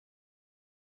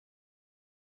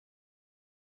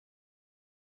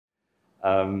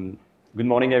Good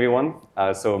morning, everyone.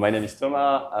 So my name is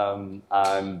Thomas.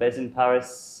 I'm based in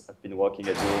Paris. I've been working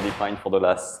at Google DeepMind for the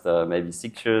last maybe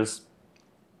 6 years.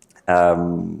 I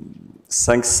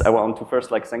want to first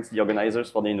thank the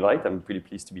organizers for the invite. I'm pretty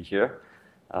pleased to be here.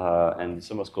 And the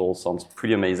summer school sounds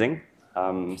pretty amazing.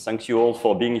 Thank you all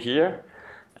for being here.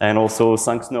 And also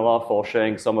thanks Nora for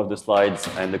sharing some of the slides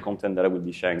and the content that I will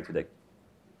be sharing today.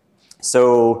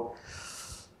 So,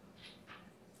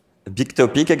 a big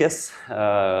topic, I guess.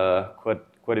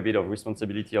 Quite a bit of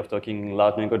responsibility of talking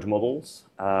large language models.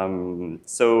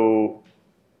 So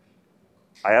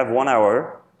I have 1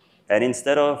 hour, and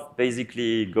instead of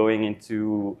basically going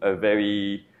into a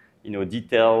very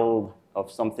detailed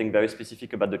of something very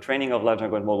specific about the training of large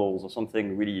language models or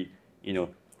something really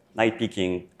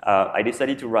nitpicking, I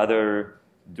decided to rather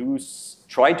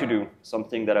try to do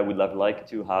something that I would have liked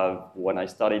to have when I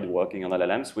started working on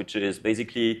LLMs, which is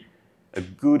basically a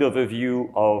good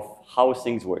overview of how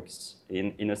things works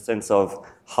in a sense of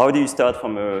how do you start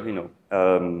from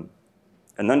an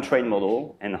untrained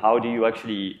model and how do you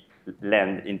actually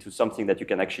land into something that you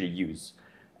can actually use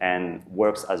and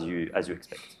works as you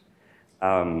expect.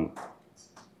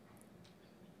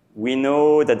 We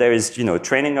know that there is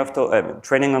training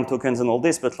on tokens and all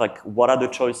this, but what are the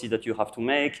choices that you have to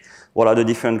make? What are the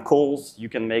different calls you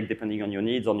can make depending on your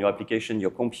needs, on your application,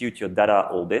 your compute, your data,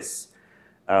 all this.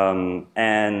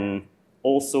 And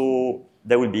also,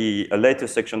 there will be a later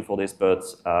section for this, but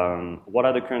what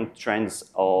are the current trends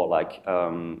or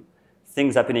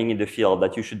things happening in the field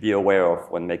that you should be aware of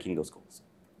when making those calls?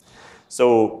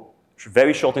 So,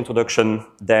 very short introduction,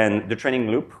 then the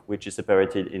training loop, which is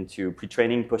separated into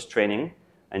pre-training, post-training,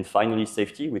 and finally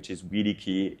safety, which is really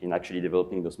key in actually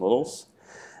developing those models.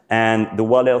 And the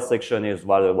what else section is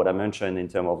rather what I mentioned in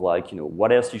terms of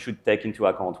what else you should take into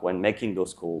account when making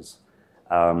those calls.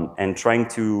 And trying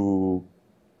to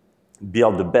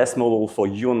build the best model for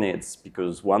your needs,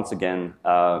 because once again,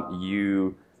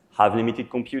 you have limited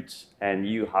compute and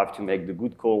you have to make the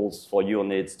good calls for your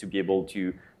needs to be able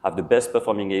to have the best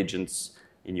performing agents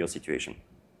in your situation.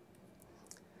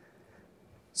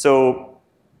 So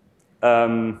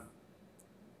when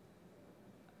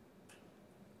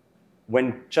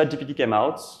ChatGPT came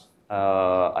out,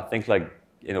 I think I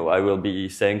will be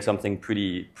saying something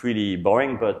pretty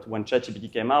boring, but when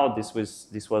ChatGPT came out, this was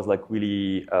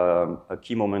really a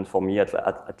key moment for me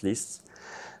at least.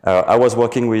 I was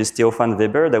working with Stefan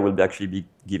Weber that will actually be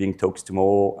giving talks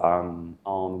tomorrow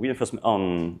on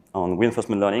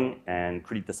reinforcement learning and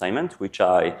credit assignment, which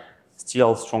I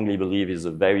still strongly believe is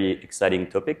a very exciting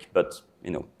topic. But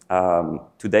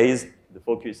today's the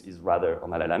focus is rather on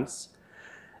LLMs.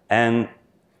 And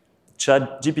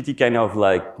ChatGPT kind of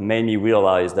made me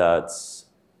realize that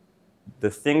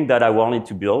the thing that I wanted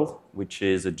to build, which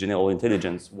is a general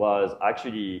intelligence, was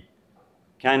actually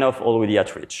kind of already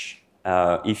at reach.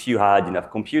 If you had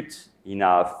enough compute,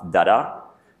 enough data,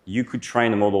 you could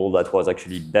train a model that was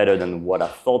actually better than what I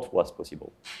thought was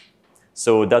possible.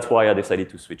 So that's why I decided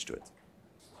to switch to it.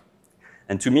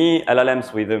 And to me,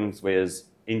 LLMs with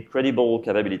incredible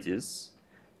capabilities,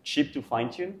 cheap to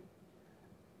fine-tune,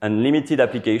 unlimited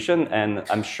application, and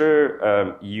I'm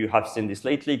sure you have seen this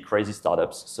lately, crazy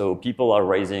startups. So people are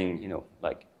raising,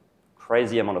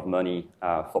 crazy amount of money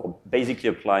for basically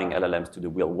applying LLMs to the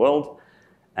real world.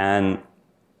 And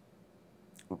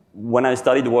when I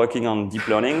started working on deep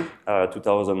learning,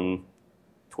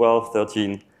 2012,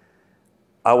 13,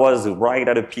 I was right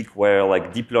at a peak where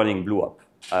deep learning blew up.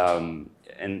 And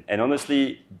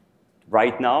honestly,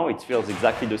 right now, it feels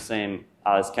exactly the same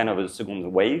as kind of a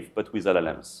second wave, but with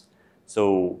LLMs.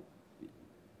 So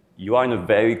you are in a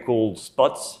very cool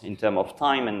spot in terms of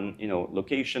time and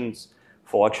locations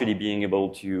for actually being able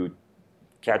to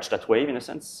catch that wave in a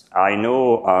sense. I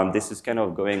know this is kind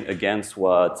of going against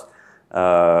what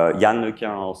Yann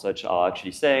Lequin or such are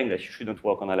actually saying, that you shouldn't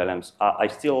work on LLMs. I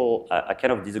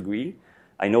kind of disagree.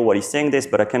 I know what he's saying this,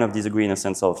 but I kind of disagree in a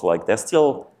sense of there's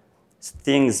still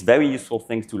things, very useful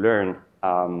things to learn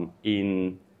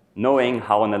in knowing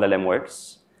how an LLM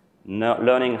works,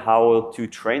 learning how to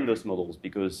train those models,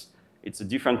 because it's a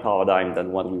different paradigm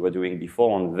than what we were doing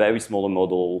before on very smaller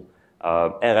model,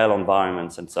 RL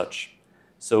environments and such.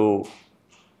 So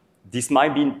this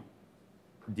might not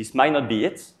be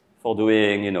it for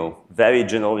doing very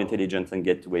general intelligence and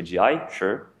get to AGI,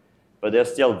 sure, but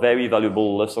there's still very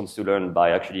valuable lessons to learn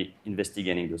by actually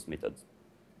investigating those methods.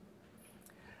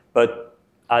 But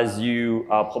as you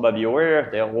are probably aware,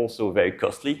 they are also very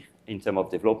costly in terms of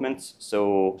development.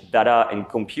 So data and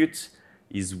compute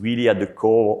is really at the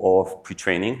core of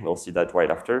pre-training. We'll see that right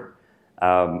after.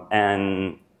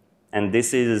 And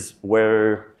this is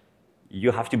where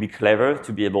you have to be clever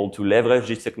to be able to leverage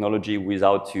this technology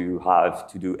without to have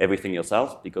to do everything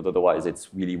yourself, because otherwise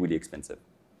it's really, really expensive.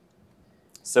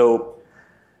 So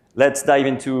let's dive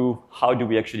into how do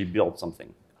we actually build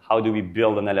something. How do we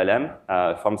build an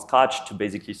LLM from scratch to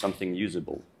basically something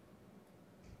usable?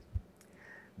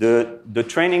 The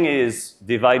training is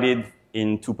divided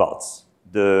in two parts.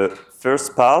 The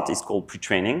first part is called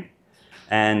pre-training.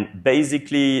 And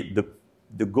basically,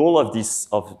 the goal of this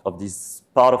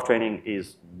part of training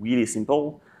is really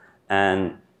simple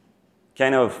and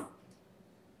kind of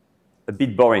a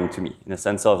bit boring to me, in a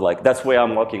sense of like, that's where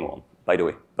I'm working on, by the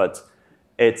way. But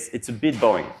it's a bit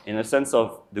boring in a sense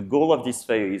of the goal of this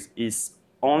phase is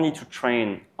only to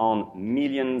train on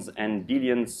millions and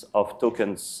billions of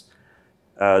tokens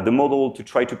the model to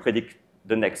try to predict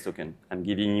the next token. I'm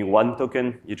giving you one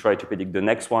token, you try to predict the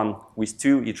next one. With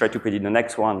two, you try to predict the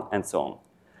next one, and so on.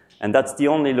 And that's the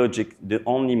only logic, the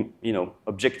only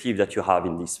objective that you have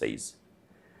in this phase.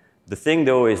 The thing,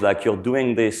 though, is like you're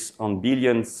doing this on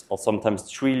billions or sometimes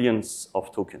trillions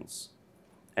of tokens.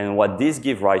 And what this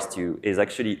gives rise to is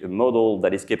actually a model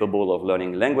that is capable of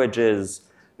learning languages,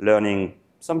 learning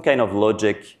some kind of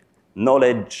logic,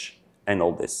 knowledge, and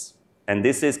all this. And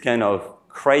this is kind of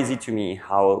crazy to me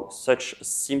how such a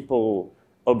simple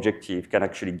objective can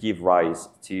actually give rise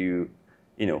to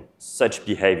such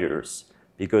behaviors.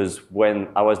 Because when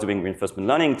I was doing reinforcement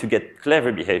learning, to get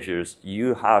clever behaviors,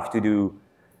 you have to do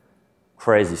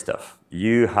crazy stuff.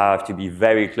 You have to be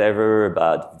very clever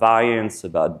about variance,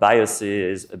 about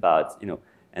biases, about,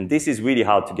 and this is really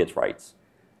hard to get right.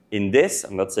 In this,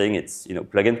 I'm not saying it's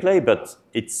plug and play, but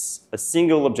it's a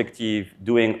single objective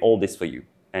doing all this for you.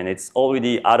 And it's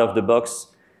already out of the box,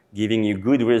 giving you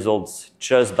good results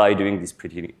just by doing this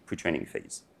pre-training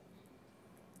phase.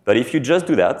 But if you just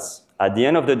do that, at the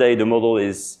end of the day, the model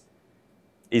is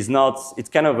not, it's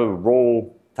kind of a raw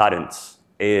talent.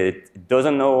 It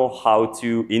doesn't know how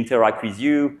to interact with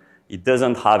you. It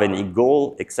doesn't have any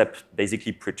goal except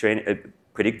basically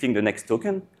predicting the next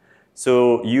token.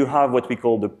 So you have what we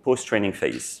call the post-training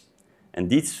phase. And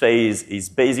this phase is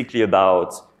basically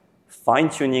about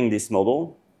fine-tuning this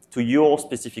model to your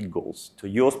specific goals, to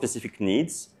your specific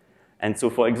needs. And so,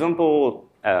 for example,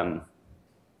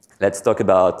 let's talk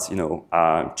about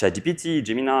ChatGPT,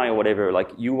 Gemini, or whatever.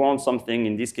 Like, you want something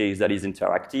in this case that is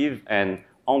interactive and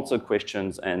answer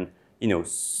questions and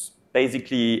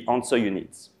basically answer your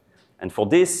needs. And for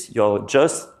this, you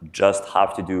just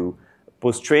have to do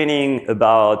post-training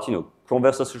about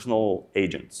conversational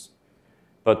agents.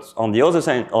 But on the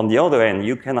other end,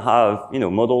 you can have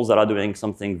models that are doing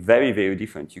something very, very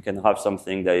different. You can have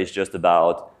something that is just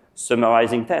about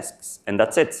summarizing tasks, and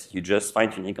that's it. You just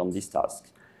fine-tuning on this task.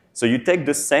 So you take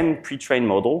the same pre-trained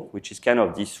model, which is kind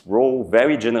of this raw,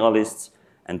 very generalist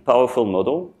and powerful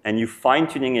model, and you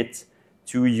fine-tuning it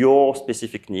to your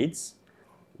specific needs.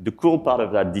 The cool part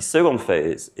of that, the second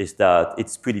phase, is that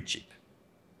it's pretty cheap.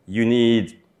 You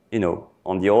need,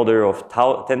 on the order of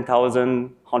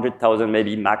 10,000, 100,000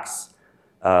 maybe max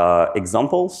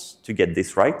examples to get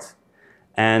this right.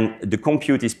 And the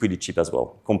compute is pretty cheap as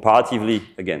well, comparatively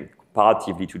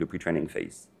to the pre-training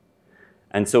phase.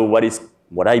 And so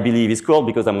what I believe is cool,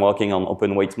 because I'm working on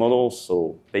open weight models,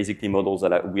 so basically models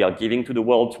that we are giving to the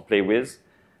world to play with,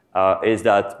 is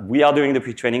that we are doing the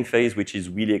pre-training phase, which is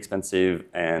really expensive,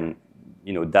 and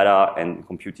data and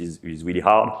compute is really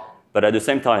hard. But at the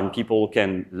same time, people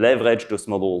can leverage those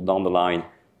models down the line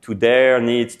to their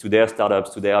needs, to their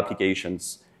startups, to their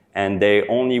applications, and they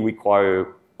only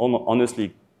require,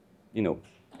 honestly,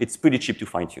 it's pretty cheap to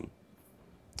fine-tune.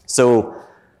 So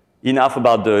enough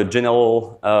about the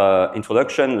general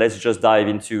introduction. Let's just dive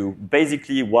into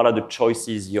basically what are the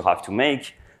choices you have to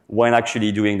make when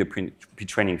actually doing the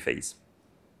pre-training phase.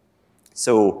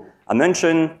 So I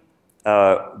mentioned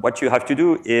what you have to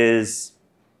do is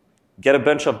get a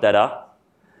bunch of data,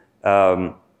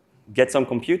 get some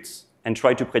compute, and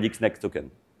try to predict next token.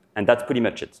 And that's pretty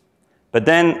much it. But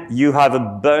then you have a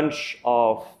bunch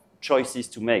of choices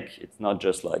to make. It's not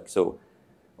just like, so,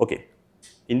 OK.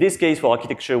 In this case, for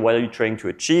architecture, what are you trying to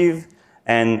achieve?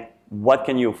 And what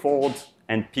can you afford?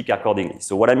 And pick accordingly.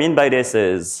 So what I mean by this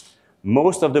is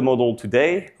most of the models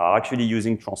today are actually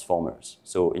using transformers.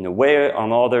 So in a way or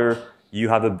another, you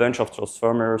have a bunch of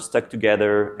transformers stuck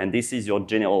together, and this is your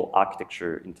general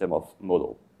architecture in terms of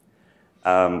model.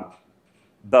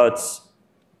 But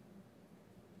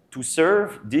to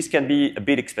serve, this can be a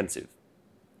bit expensive.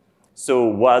 So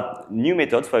what new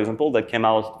methods, for example, that came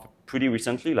out pretty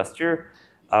recently, last year,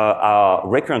 are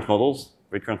recurrent models.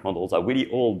 Recurrent models are really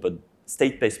old, but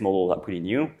state-based models are pretty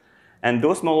new. And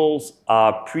those models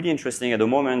are pretty interesting at the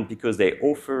moment because they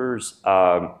offer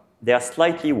they are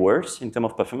slightly worse in terms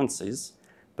of performances,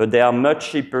 but they are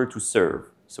much cheaper to serve.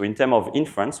 So in terms of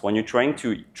inference, when you're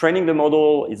training the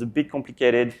model is a bit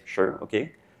complicated, sure,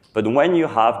 okay. But when you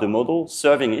have the model,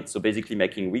 serving it, so basically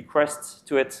making requests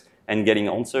to it and getting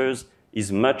answers,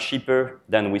 is much cheaper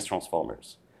than with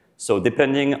transformers. So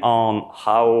depending on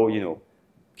how,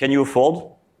 can you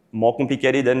afford more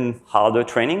complicated and harder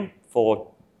training for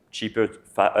cheaper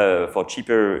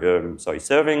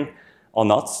serving or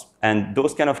not? And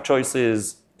those kind of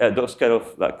choices, those kind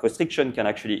of restriction can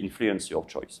actually influence your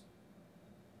choice.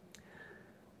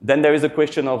 Then there is a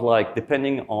question of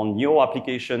depending on your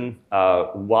application,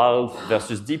 wild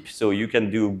versus deep. So you can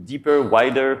do deeper,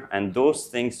 wider, and those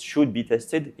things should be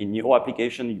tested in your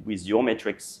application with your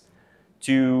metrics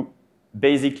to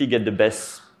basically get the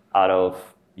best out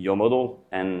of your model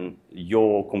and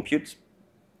your compute.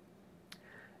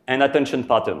 And attention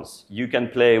patterns. You can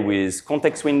play with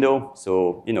context window.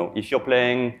 So if you're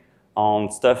playing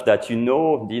on stuff that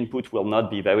the input will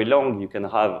not be very long, you can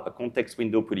have a context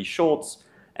window pretty short.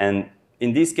 And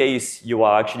in this case, you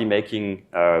are actually making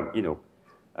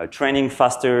training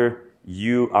faster.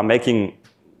 You are making,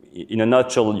 in a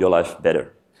nutshell, your life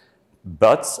better.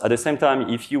 But at the same time,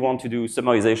 if you want to do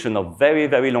summarization of very,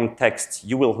 very long text,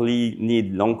 you will really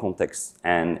need long context.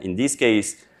 And in this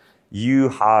case, you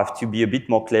have to be a bit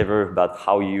more clever about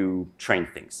how you train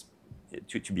things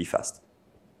to be fast.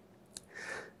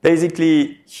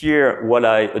 Basically, here, what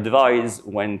I advise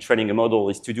when training a model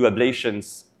is to do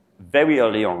ablations very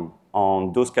early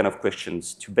on those kind of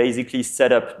questions to basically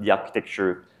set up the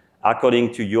architecture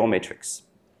according to your metrics.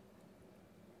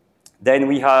 Then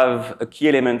we have a key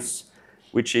element,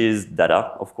 which is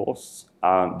data, of course.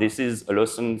 This is a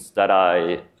lesson that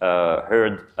I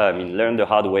learned the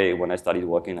hard way when I started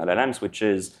working on LLMs, which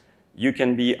is you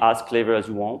can be as clever as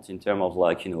you want in terms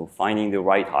of finding the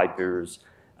right hypers,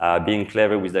 being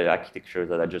clever with the architecture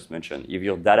that I just mentioned. If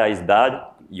your data is bad,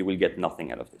 you will get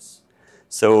nothing out of this.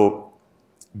 So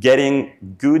getting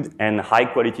good and high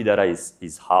quality data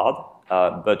is hard,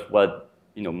 but what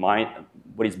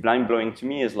is mind-blowing to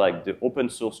me is the open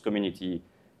source community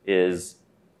is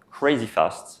crazy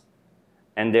fast,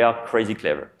 and they are crazy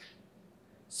clever.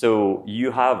 So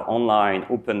you have online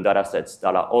open data sets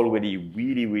that are already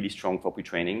really, really strong for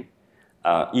pre-training.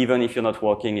 Even if you're not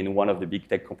working in one of the big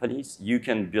tech companies, you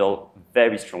can build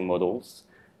very strong models.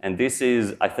 And this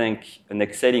is, I think, an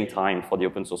exciting time for the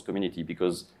open source community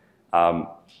because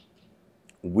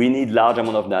we need large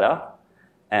amount of data.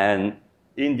 And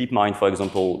in DeepMind, for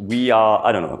example, we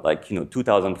are,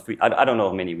 2003, I don't know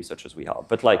how many researchers we are,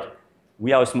 but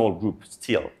we are a small group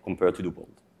still compared to the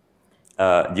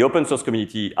world. The open source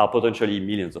community are potentially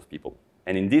millions of people.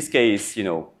 And in this case,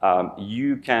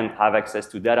 you can have access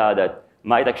to data that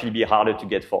might actually be harder to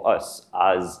get for us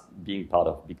as being part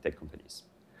of big tech companies.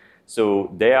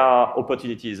 So there are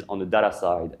opportunities on the data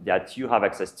side that you have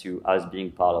access to as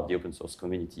being part of the open source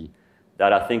community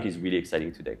that I think is really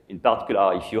exciting today. In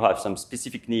particular, if you have some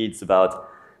specific needs about,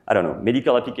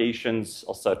 medical applications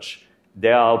or such,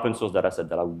 there are open source data sets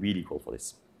that are really cool for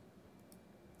this.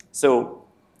 So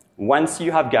once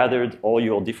you have gathered all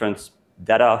your different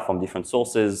data from different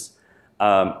sources,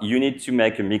 you need to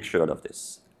make a mixture out of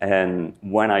this. And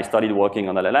when I started working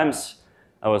on LLMs,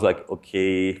 I was like,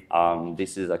 okay,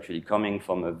 this is actually coming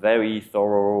from a very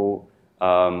thorough,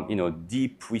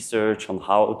 deep research on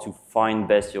how to find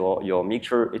best your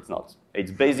mixture. It's not.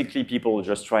 It's basically people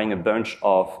just trying a bunch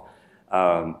of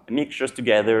mixtures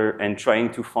together and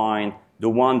trying to find the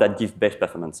one that gives best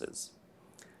performances.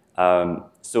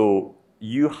 So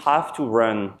you have to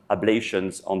run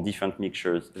ablations on different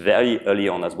mixtures very early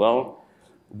on as well,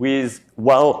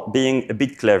 while being a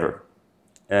bit clever.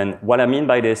 And what I mean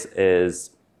by this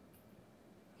is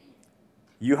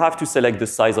you have to select the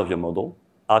size of your model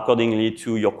accordingly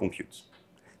to your compute.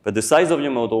 But the size of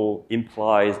your model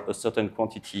implies a certain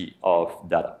quantity of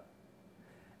data.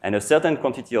 And a certain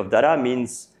quantity of data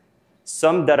means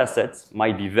some data sets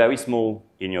might be very small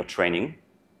in your training,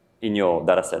 in your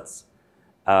data sets.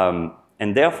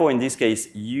 And therefore, in this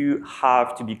case, you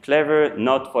have to be clever,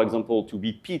 not, for example, to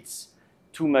repeat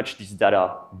too much this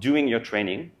data during your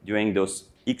training, during those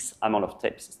X amount of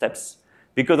steps,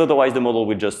 because otherwise the model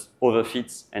will just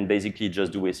overfit and basically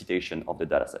just do recitation of the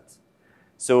data set.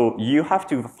 So you have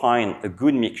to find a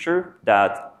good mixture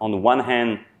that, on the one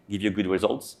hand, give you good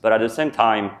results, but at the same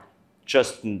time,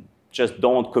 just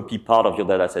don't copy part of your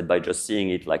data set by just seeing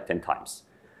it 10 times.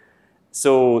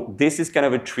 So this is kind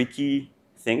of a tricky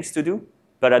thing to do,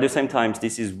 but at the same time,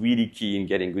 this is really key in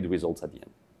getting good results at the end.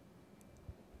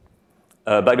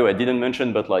 By the way, I didn't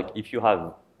mention, but if you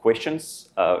have questions,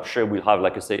 sure, we'll have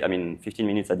 15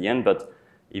 minutes at the end, but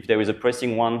If there is a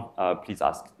pressing one, please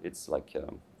ask. It's like,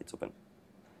 it's open.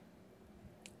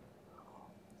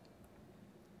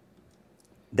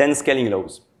 Then scaling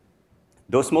laws.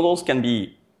 Those models can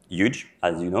be huge,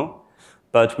 as you know,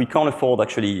 but we can't afford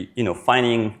actually,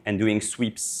 finding and doing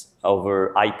sweeps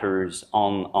over hypers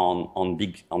on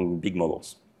big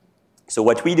models. So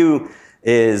what we do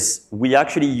is we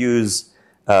actually use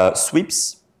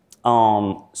sweeps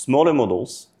on smaller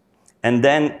models and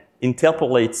then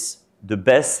interpolate the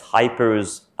best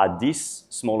hypers at these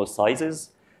smaller sizes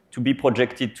to be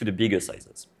projected to the bigger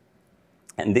sizes.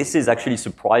 And this is actually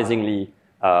surprisingly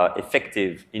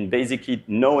effective in basically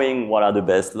knowing what are the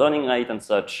best learning rate and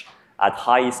such at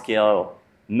high scale,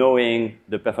 knowing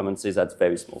the performances at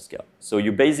very small scale. So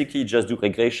you basically just do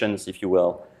regressions, if you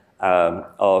will,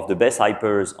 of the best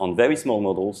hypers on very small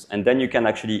models, and then you can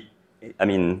actually,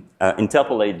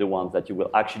 interpolate the ones that you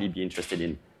will actually be interested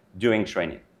in during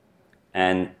training.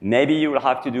 And maybe you will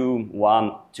have to do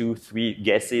 1, 2, 3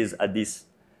 guesses at this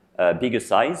bigger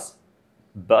size,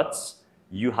 but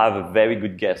you have a very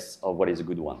good guess of what is a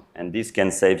good one. And this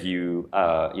can save you,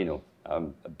 a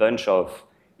bunch of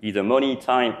either money,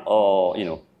 time, or,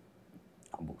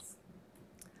 both.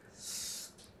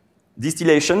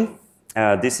 Distillation.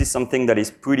 This is something that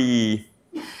is pretty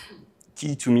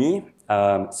key to me.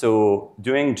 So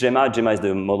during GEMA is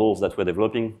the models that we're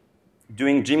developing.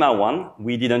 During GEMA 1,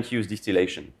 we didn't use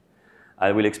distillation.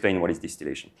 I will explain what is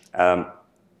distillation.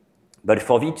 But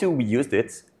for V2, we used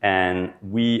it, and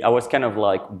I was kind of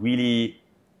like really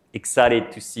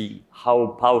excited to see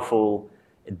how powerful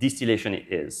distillation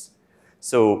is.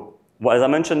 So, as I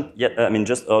mentioned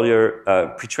just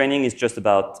earlier, pre-training is just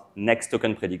about next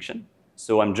token prediction.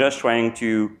 So I'm just trying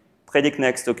to predict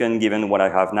next token given what I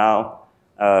have now,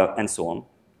 and so on.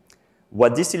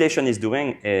 What distillation is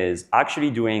doing is actually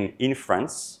doing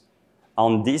inference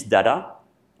on this data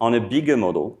on a bigger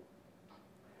model,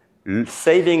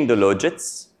 saving the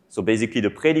logits, so basically the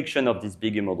prediction of this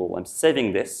bigger model. I'm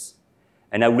saving this,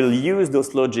 and I will use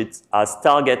those logits as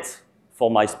target for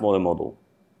my smaller model.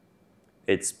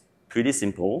 It's pretty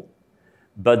simple,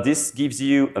 but this gives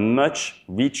you a much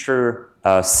richer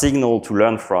signal to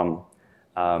learn from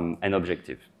an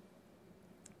objective.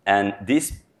 And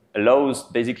this allows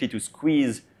basically to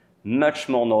squeeze much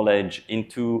more knowledge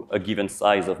into a given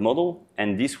size of model,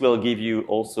 and this will give you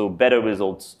also better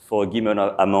results for a given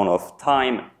amount of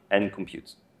time and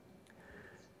compute.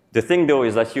 The thing, though,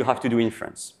 is that you have to do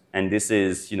inference, and this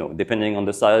is, depending on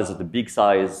the size of the big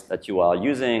size that you are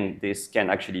using, this can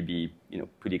actually be,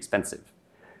 pretty expensive.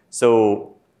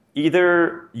 So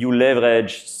either you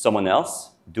leverage someone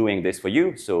else doing this for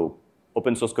you, so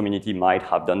open source community might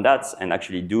have done that and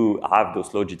actually do have those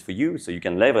logits for you, so you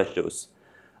can leverage those.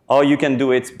 Or you can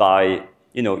do it by,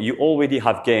 you already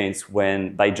have gains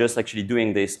by just actually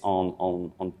doing this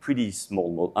on pretty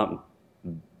small,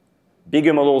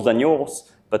 bigger models than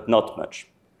yours, but not much.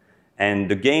 And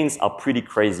the gains are pretty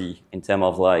crazy in terms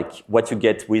of like what you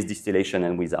get with distillation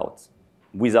and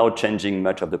without changing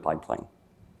much of the pipeline.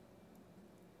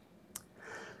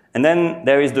 And then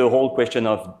there is the whole question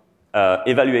of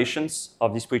evaluations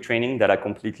of this pre-training that I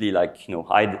completely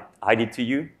hide it to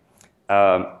you.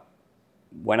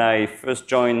 When I first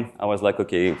joined, I was like,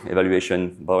 okay,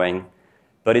 evaluation, boring.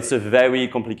 But it's a very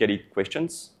complicated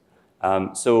questions.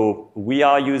 So we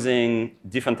are using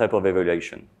different type of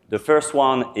evaluation. The first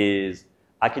one is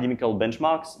academical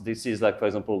benchmarks. This is like, for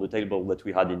example, the table that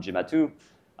we had in GEMA 2.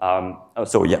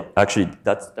 So yeah, actually,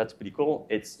 that's pretty cool.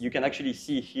 You can actually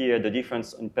see here the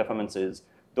difference in performances.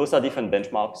 Those are different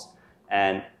benchmarks,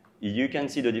 and you can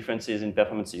see the differences in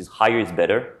performances. Higher is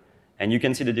better, and you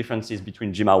can see the differences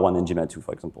between GEMA 1 and GEMA 2,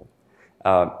 for example.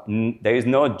 There is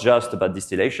not just about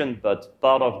distillation, but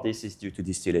part of this is due to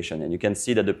distillation, and you can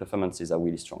see that the performances are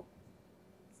really strong.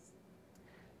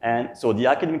 And so the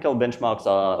academical benchmarks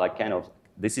are like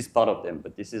this is part of them,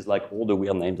 but this is like all the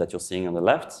weird names that you're seeing on the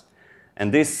left.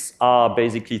 And these are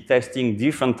basically testing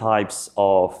different types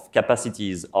of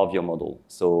capacities of your model.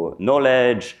 So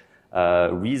knowledge,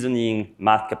 reasoning,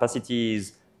 math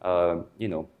capacities,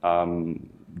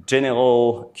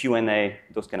 general Q&A,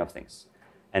 those kind of things.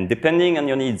 And depending on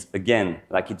your needs, again,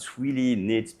 like it's really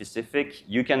need specific,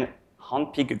 you can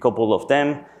handpick a couple of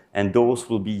them, and those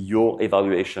will be your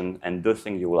evaluation and the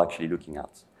thing you're actually looking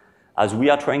at. As we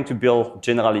are trying to build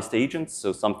generalist agents,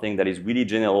 so something that is really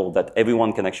general that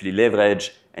everyone can actually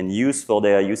leverage and use for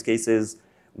their use cases,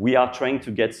 we are trying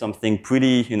to get something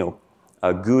pretty,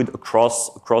 good across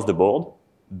the board.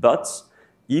 But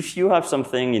if you have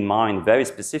something in mind very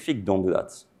specific, don't do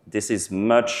that. This is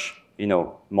much,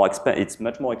 it's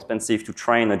much more expensive to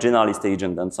train a generalist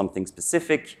agent than something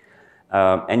specific.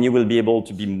 And you will be able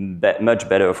to be much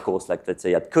better, of course, like let's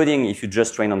say at coding, if you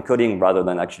just train on coding rather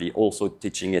than actually also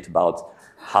teaching it about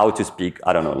how to speak,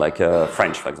 I don't know, like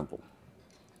French, for example.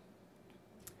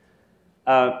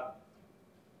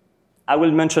 I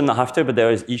will mention after, but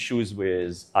there is issues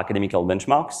with academical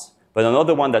benchmarks. But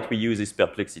another one that we use is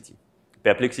perplexity.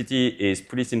 Perplexity is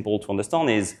pretty simple to understand,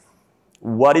 is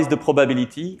what is the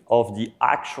probability of the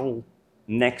actual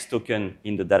next token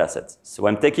in the dataset. So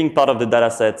I'm taking part of the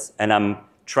dataset and I'm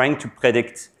trying to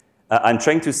predict, I'm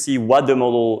trying to see what the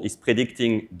model is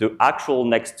predicting the actual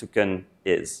next token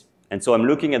is. And so I'm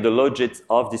looking at the logit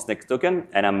of this next token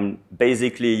and I'm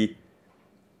basically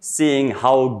seeing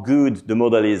how good the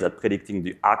model is at predicting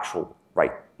the actual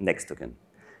next token.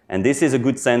 And this is a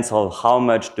good sense of how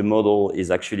much the model is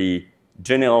actually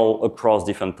general across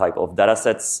different type of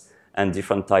datasets and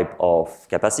different type of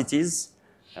capacities.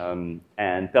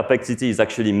 And perplexity is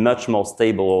actually much more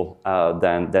stable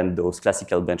than those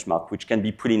classical benchmarks, which can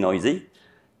be pretty noisy.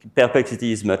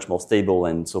 Perplexity is much more stable,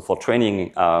 and so for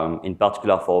training, in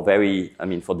particular for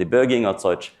for debugging or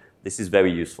such, this is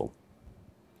very useful.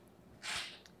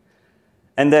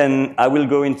 And then I will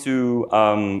go into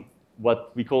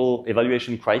what we call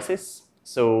evaluation crisis.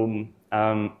 So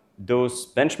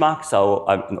those benchmarks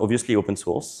are obviously open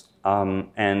source,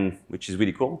 and which is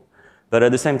really cool. But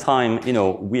at the same time,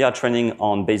 we are training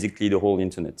on basically the whole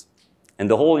internet. And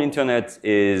the whole internet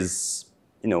is,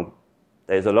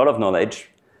 there's a lot of knowledge,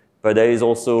 but there is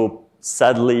also,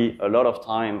 sadly, a lot of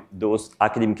time, those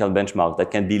academical benchmarks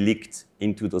that can be leaked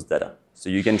into those data. So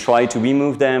you can try to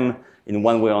remove them in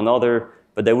one way or another,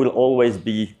 but there will always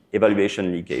be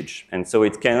evaluation leakage. And so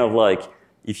it's kind of like,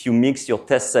 if you mix your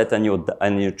test set and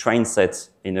your train set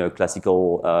in a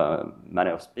classical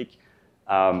manner of speak,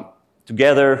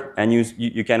 together, and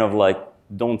you kind of like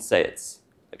don't say it.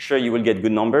 Like, sure, you will get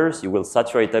good numbers, you will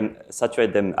saturate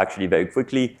them actually very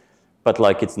quickly, but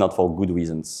like it's not for good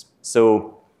reasons.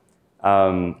 So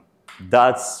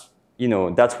that's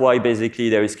why basically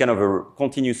there is kind of a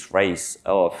continuous race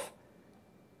of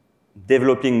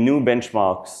developing new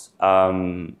benchmarks.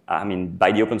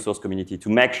 By the open source community to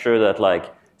make sure that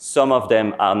like some of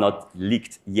them are not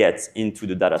leaked yet into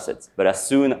the datasets, but as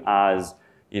soon as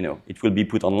it will be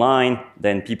put online,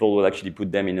 then people will actually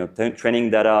put them in training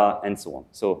data and so on.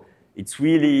 So it's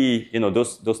really,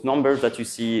 those numbers that you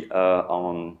see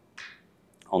online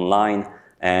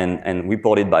and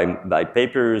reported by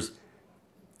papers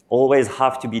always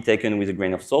have to be taken with a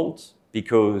grain of salt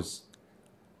because,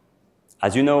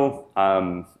 as you know,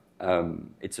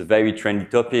 it's a very trendy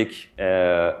topic.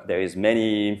 There is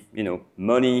many,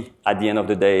 money at the end of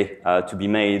the day to be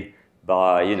made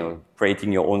by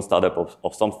creating your own startup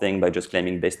or something by just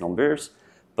claiming base numbers.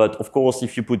 But of course,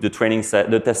 if you put the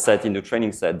test set in the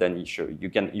training set, then sure, you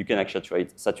can actually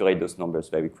saturate those numbers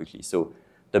very quickly. So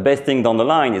the best thing down the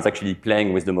line is actually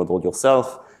playing with the model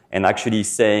yourself and actually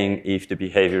saying if the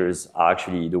behaviors are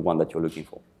actually the one that you're looking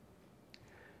for.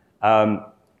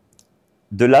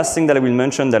 The last thing that I will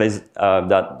mention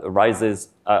that arose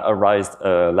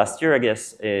last year, I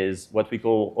guess, is what we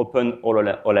call open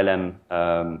OLLM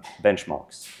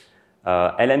benchmarks.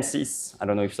 LMSys, I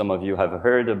don't know if some of you have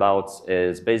heard about,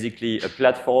 is basically a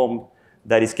platform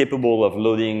that is capable of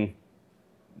loading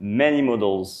many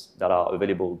models that are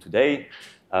available today,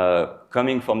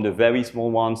 coming from the very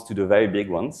small ones to the very big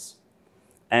ones.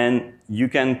 And you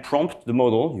can prompt the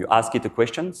model, you ask it the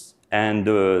questions, and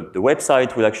the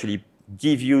website will actually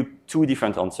give you two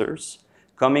different answers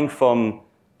coming from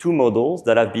two models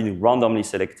that have been randomly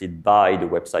selected by the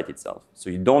website itself. So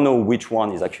you don't know which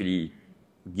one is actually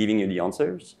giving you the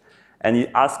answers. And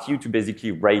it asks you to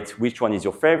basically rate which one is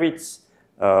your favorites.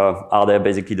 Are they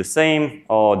basically the same,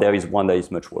 or there is one that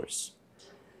is much worse?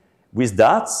 With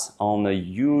that, on a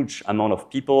huge amount of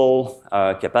people,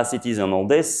 capacities and all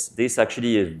this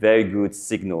actually is a very good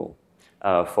signal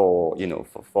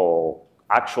for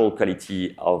actual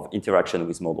quality of interaction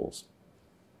with models.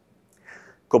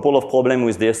 Couple of problems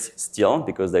with this still,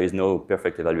 because there is no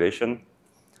perfect evaluation.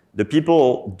 The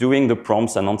people doing the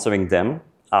prompts and answering them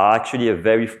are actually a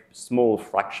very small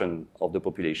fraction of the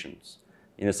populations.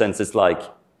 In a sense, it's like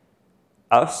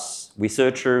us,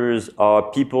 researchers, are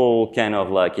people kind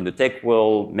of like in the tech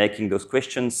world making those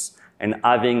questions and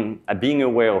being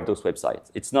aware of those websites.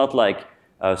 It's not like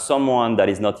someone that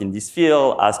is not in this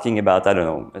field asking about, I don't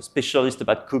know, a specialist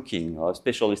about cooking or a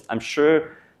specialist. I'm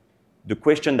sure the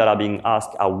questions that are being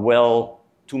asked are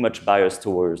too much biased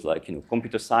towards like,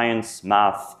 computer science,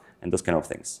 math, and those kind of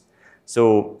things.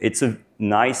 So it's a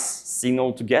nice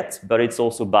signal to get, but it's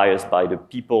also biased by the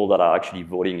people that are actually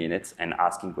voting in it and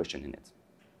asking questions in it.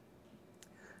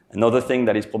 Another thing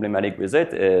that is problematic with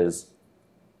it is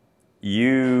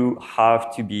you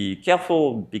have to be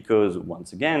careful because,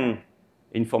 once again,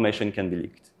 information can be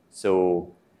leaked.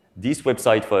 So this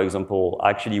website, for example,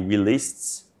 actually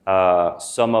relists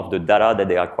some of the data that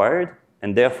they acquired,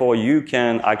 and therefore you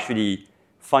can actually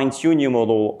fine-tune your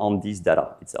model on this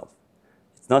data itself.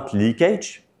 It's not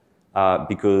leakage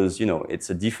because it's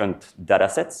a different data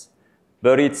sets,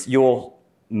 but it's you're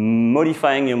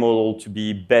modifying your model to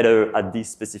be better at this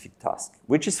specific task,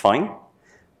 which is fine,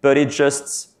 but it's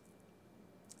just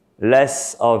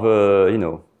less of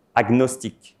a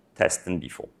agnostic test than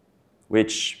before,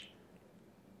 which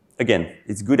again,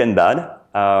 it's good and bad,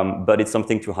 but it's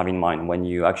something to have in mind when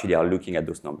you actually are looking at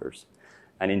those numbers.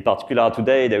 And in particular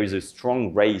today, there is a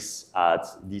strong race at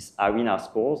these ARENA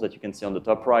scores that you can see on the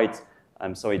top right.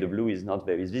 I'm sorry, the blue is not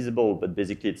very visible, but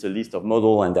basically it's a list of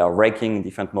models, and they are ranking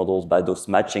different models by those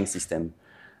matching system.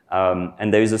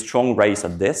 And there is a strong race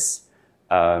at this.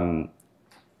 I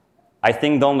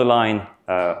think down the line,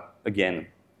 again,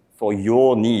 for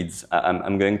your needs,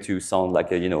 I'm going to sound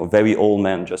like a very old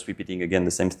man just repeating again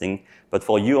the same thing. But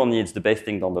for your needs, the best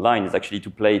thing down the line is actually to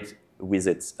play with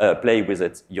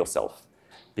it yourself.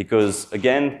 Because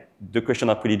again, the questions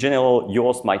are pretty general.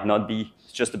 Yours might not be.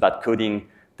 It's just about coding.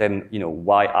 Then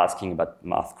why asking about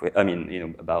math?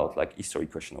 About like history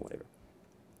question or whatever.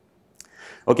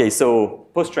 Okay, so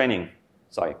post-training.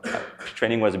 Sorry,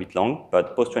 training was a bit long,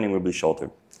 but post-training will be shorter.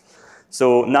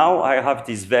 So now I have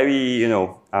this very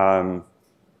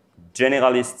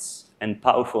generalist and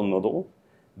powerful model,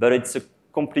 but it's a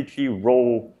completely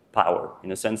raw power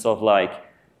in a sense of like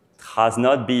it has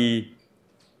not been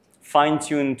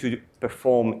fine-tuned to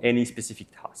perform any specific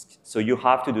task. So you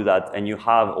have to do that, and you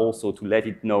have also to let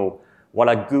it know what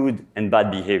are good and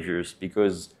bad behaviors,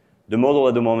 because the model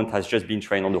at the moment has just been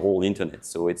trained on the whole internet.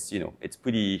 So it's it's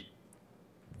pretty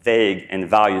vague and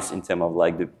various in terms of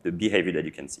like the behavior that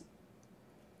you can see.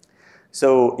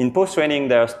 So in post-training,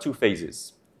 there's two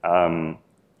phases,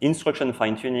 instruction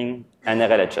fine-tuning and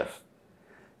RLHF.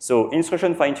 So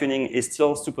instruction fine-tuning is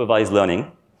still supervised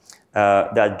learning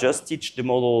that just teach the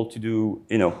model to do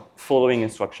following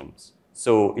instructions.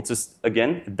 So it's,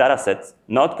 again, a data set,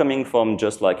 not coming from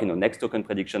just like next token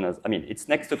prediction. It's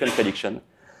next token prediction,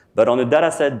 but on a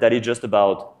data set that is just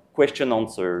about question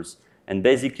answers and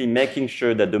basically making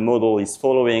sure that the model is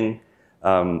following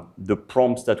the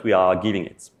prompts that we are giving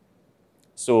it.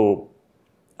 So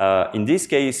in this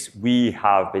case, we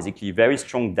have basically very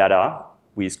strong data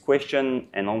with question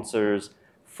and answers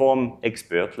from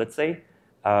experts, let's say,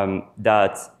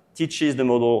 that teaches the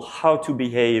model how to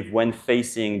behave when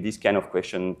facing this kind of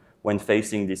question, when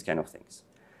facing these kind of things.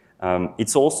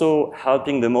 It's also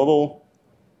helping the model.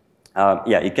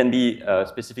 It can be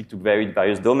specific to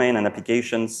various domains and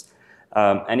applications.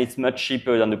 And it's much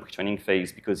cheaper than the pre-training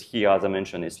phase, because here, as I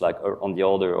mentioned, it's like on the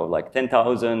order of like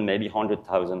 10,000, maybe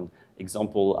 100,000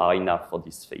 examples are enough for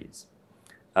this phase.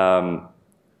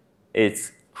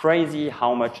 It's crazy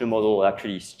how much the model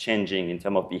actually is changing in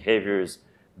terms of behaviors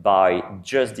by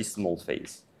just this small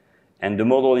phase. And the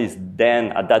model is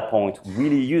then, at that point,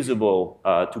 really usable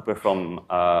to perform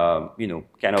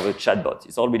kind of a chatbot.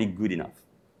 It's already good enough.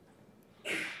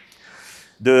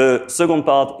 The second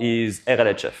part is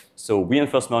RLHF, so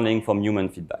reinforcement learning from human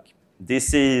feedback.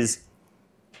 This is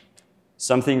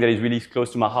something that is really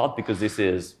close to my heart, because this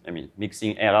is,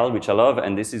 mixing RL, which I love,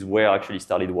 and this is where I actually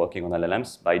started working on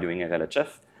LLMs by doing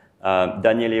RLHF.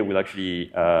 Daniele will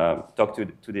actually talk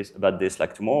about this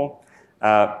like tomorrow.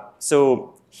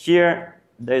 So here,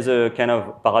 there's a kind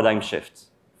of paradigm shift.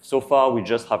 So far, we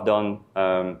just have done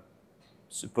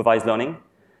supervised learning.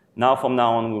 Now, from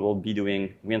now on, we will be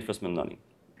doing reinforcement learning.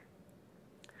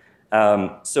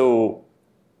 So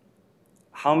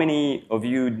how many of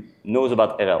you knows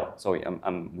about RL? Sorry,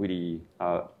 I'm really,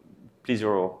 please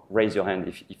raise your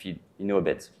hand if you know a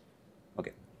bit.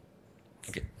 Okay.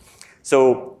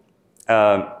 So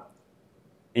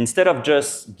instead of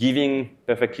just giving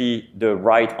perfectly the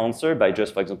right answer by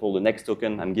just, for example, the next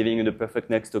token, I'm giving you the perfect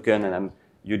next token, and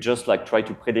you just like try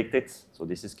to predict it. So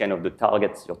this is kind of the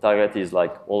target. Your target is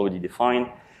like already defined.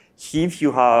 If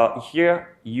you are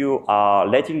here, you are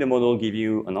letting the model give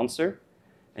you an answer,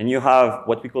 and you have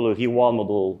what we call a reward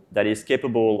model that is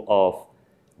capable of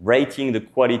rating the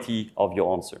quality of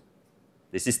your answer.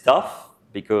 This is tough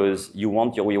because you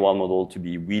want your reward model to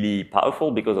be really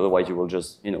powerful, because otherwise you will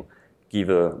just give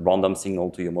a random signal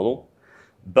to your model.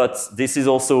 But this is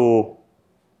also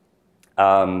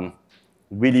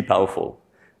really powerful,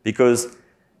 because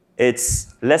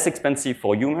it's less expensive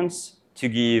for humans to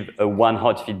give a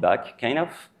one-hot feedback, kind of,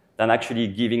 than actually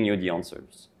giving you the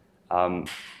answers.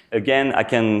 Again, I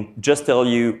can just tell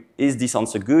you, is this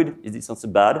answer good? Is this answer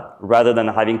bad? Rather than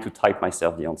having to type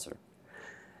myself the answer.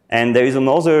 And there is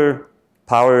another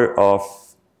power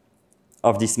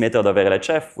of this method of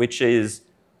RLHF, which is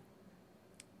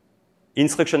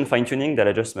instruction fine-tuning that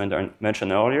I just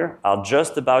mentioned earlier are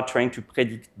just about trying to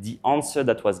predict the answer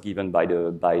that was given by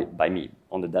me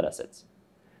on the data set.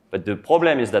 But the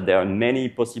problem is that there are many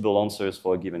possible answers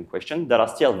for a given question that are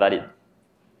still valid.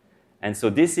 And so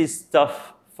this is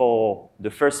tough for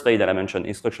the first phase that I mentioned,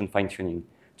 instruction fine-tuning,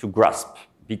 to grasp,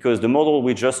 because the model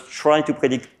will just try to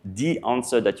predict the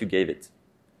answer that you gave it.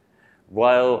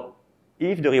 While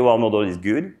if the reward model is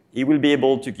good, it will be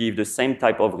able to give the same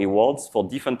type of rewards for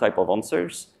different type of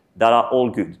answers that are all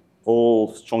good,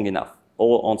 all strong enough,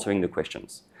 all answering the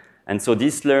questions. And so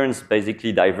this learns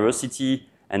basically diversity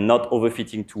and not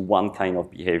overfitting to one kind of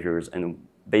behaviors, and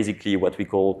basically what we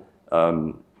call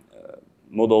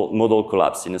model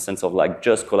collapse, in a sense of like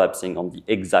just collapsing on the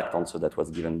exact answer that was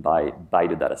given by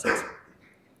the data set.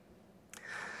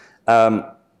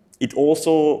 It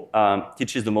also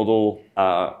teaches the model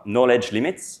knowledge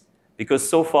limits, because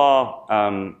so far,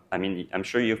 I mean, I'm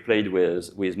sure you've played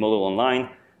with model online.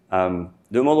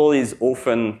 The model is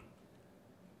often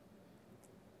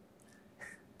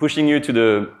pushing you to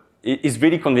the, it's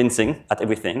really convincing at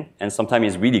everything, and sometimes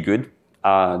it's really good.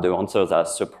 The answers are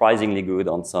surprisingly good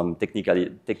on some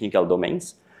technical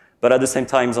domains. But at the same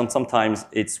time, sometimes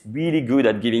it's really good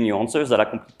at giving you answers that are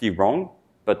completely wrong,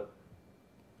 but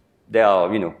they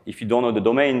are, you know, if you don't know the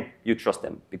domain, you trust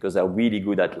them because they're really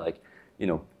good at, like, you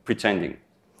know, pretending.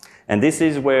 And this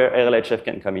is where RLHF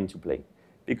can come into play,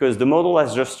 because the model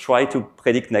has just tried to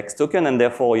predict next token, and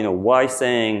therefore, you know, why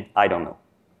saying, I don't know?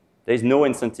 There's no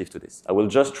incentive to this. I will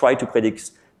just try to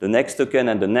predict the next token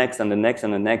and the next and the next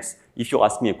and the next. If you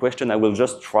ask me a question, I will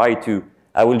just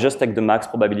take the max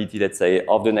probability, let's say,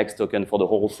 of the next token for the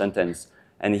whole sentence.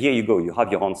 And here you go, you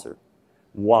have your answer.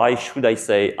 Why should I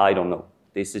say, I don't know?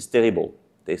 This is terrible.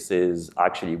 This is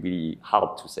actually really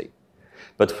hard to say.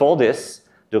 But for this,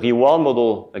 the reward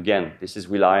model, again, this is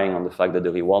relying on the fact that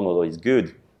the reward model is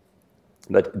good.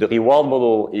 But the reward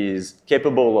model is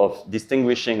capable of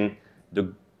distinguishing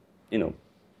the, you know,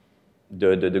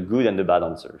 the good and the bad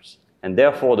answers. And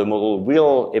therefore, the model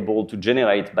will able to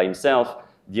generate by himself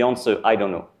the answer, I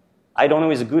don't know. I don't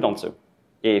know is a good answer.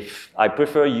 If I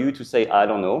prefer you to say, I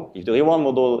don't know, if the reward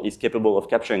model is capable of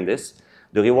capturing this,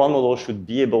 the reward model should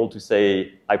be able to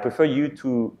say, I prefer you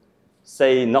to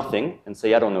say nothing and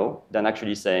say, I don't know, than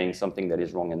actually saying something that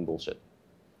is wrong and bullshit.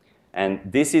 And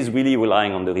this is really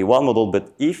relying on the reward model,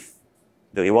 but if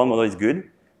the reward model is good,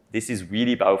 this is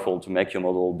really powerful to make your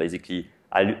model basically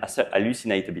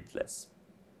hallucinate a bit less.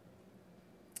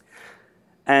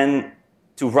 And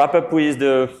to wrap up with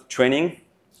the training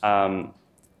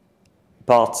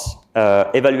part,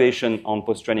 evaluation on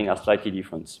post-training are slightly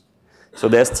different. So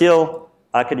there's still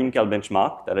academical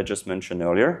benchmark that I just mentioned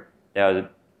earlier. There are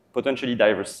potentially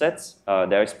diverse sets.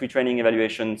 There is pre-training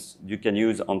evaluations you can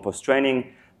use on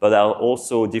post-training, but there are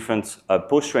also different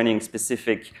post-training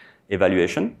specific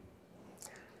evaluation.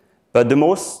 But the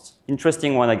most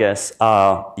interesting one, I guess,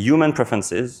 are human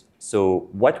preferences. So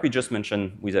what we just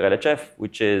mentioned with RLHF,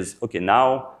 which is, okay,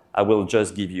 now I will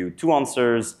just give you two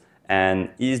answers, and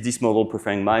is this model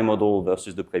preferring my model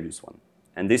versus the previous one?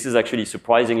 And this is actually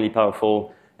surprisingly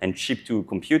powerful and cheap to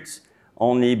compute.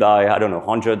 Only by, I don't know,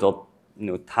 hundreds or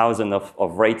thousands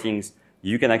of ratings,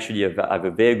 you can actually have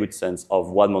a very good sense of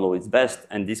what model is best,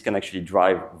 and this can actually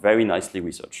drive very nicely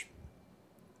research.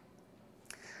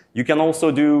 You can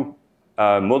also do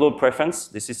model preference.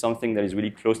 This is something that is really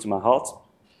close to my heart.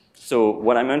 So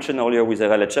what I mentioned earlier with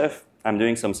RLHF, I'm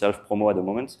doing some self-promo at the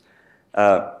moment.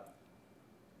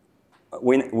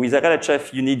 With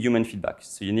RLHF, you need human feedback.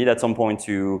 So you need at some point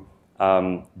to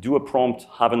do a prompt,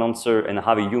 have an answer, and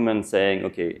have a human saying,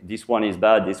 okay, this one is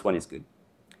bad, this one is good.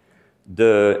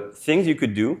 The things you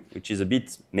could do, which is a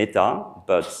bit meta,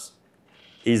 but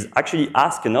is actually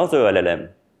ask another LLM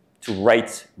to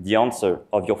rate the answer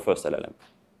of your first LLM.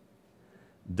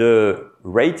 The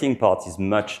rating part is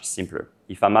much simpler.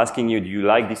 If I'm asking you, do you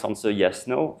like this answer? Yes,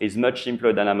 no, it's much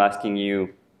simpler than I'm asking you,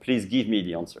 please give me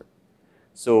the answer.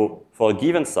 So for a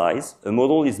given size, a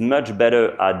model is much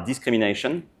better at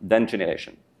discrimination than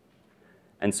generation.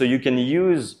 And so you can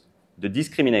use the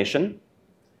discrimination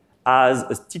as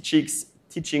a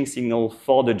teaching signal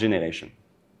for the generation.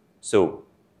 So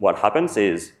what happens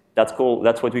is, that's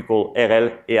what we call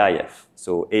RL AIF,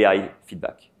 so AI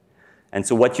feedback. And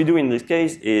so what you do in this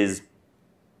case is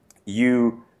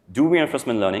you do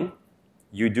reinforcement learning,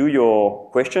 you do your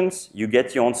questions, you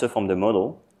get your answer from the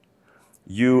model,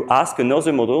 you ask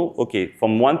another model, okay,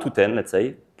 from 1 to 10, let's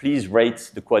say, please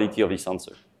rate the quality of this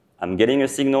answer. I'm getting a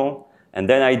signal, and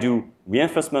then I do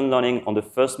reinforcement learning on the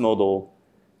first model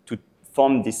to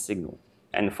from this signal.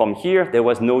 And from here, there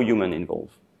was no human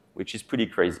involved, which is pretty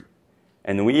crazy.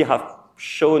 And we have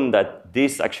shown that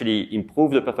this actually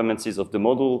improved the performances of the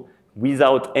model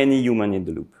without any human in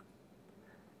the loop.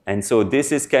 And so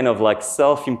this is kind of like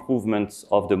self-improvement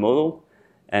of the model.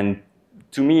 And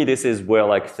to me, this is where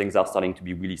like things are starting to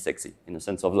be really sexy, in the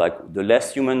sense of like the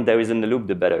less human there is in the loop,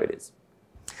 the better it is.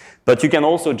 But you can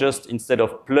also just, instead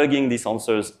of plugging these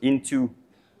answers into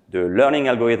the learning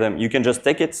algorithm, you can just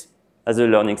take it as a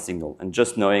learning signal and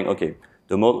just knowing, okay,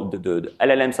 the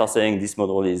LLMs are saying this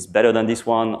model is better than this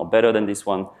one or better than this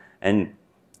one. And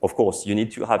of course, you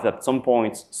need to have at some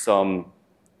point some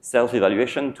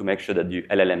self-evaluation to make sure that the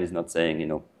LLM is not saying, you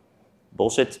know,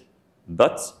 bullshit.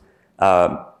 But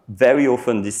very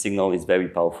often this signal is very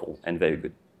powerful and very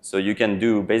good. So you can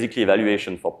do basically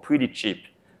evaluation for pretty cheap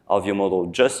of your model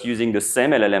just using the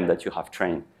same LLM that you have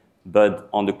trained, but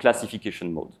on the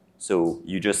classification mode. So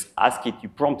you just ask it, you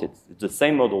prompt it. It's the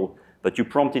same model, but you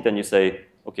prompt it and you say,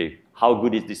 okay, how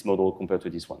good is this model compared to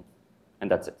this one? And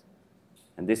that's it.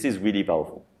 And this is really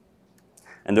powerful.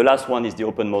 And the last one is the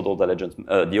open model that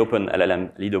the open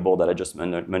LLM leaderboard that I just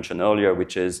mentioned earlier,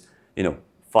 which is, you know,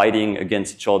 fighting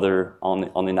against each other on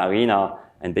an arena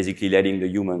and basically letting the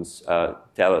humans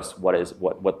tell us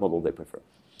what model they prefer.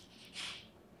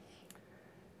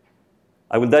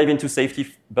 I will dive into safety,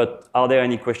 but are there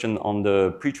any questions on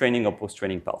the pre-training or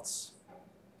post-training parts?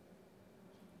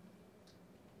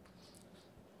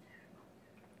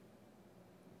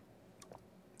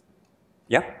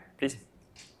 Yeah, please.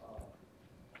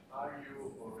 Are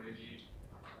you already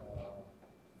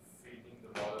feeding the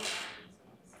model?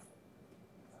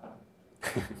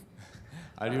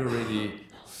 Are you already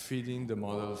feeding the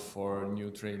model for new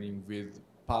training with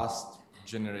past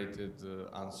generated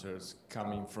answers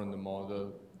coming from the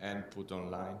model and put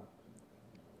online?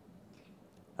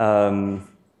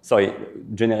 Sorry,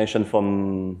 generation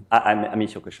from, I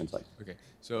missed your question, sorry. Okay,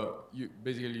 so you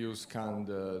basically you scan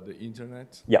the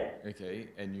internet, yeah. Okay,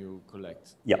 and you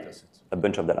collect data sets. A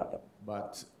bunch of data. Yeah.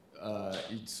 But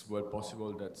it's well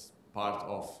possible that part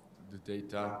of the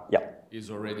data is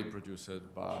already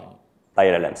produced by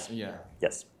LLMs. Yeah.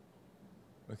 Yes.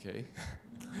 Okay.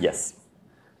 Yes.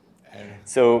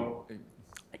 So,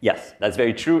 yes, that's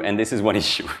very true, and this is one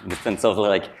issue in the sense of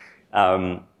like,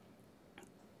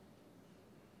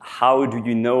 how do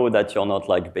you know that you're not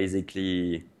like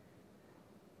basically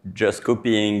just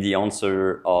copying the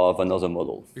answer of another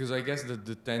model? Because I guess that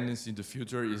the tendency in the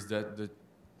future is that the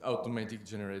automatic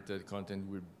generated content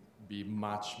will be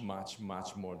much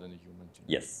more than a human generated.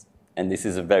 Yes, and this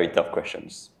is a very tough question.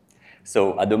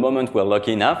 So at the moment, we're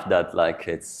lucky enough that like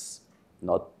it's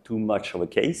not too much of a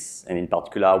case, and in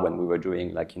particular when we were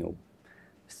doing like, you know,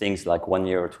 things like 1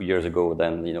 year or 2 years ago,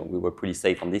 then, you know, we were pretty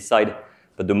safe on this side.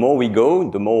 But the more we go,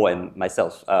 the more, and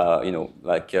myself, you know,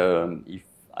 like if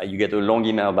you get a long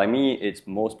email by me, it's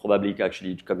most probably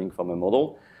actually coming from a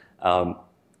model.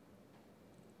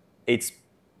 It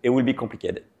will be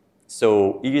complicated.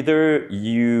 So either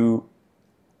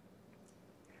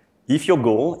if your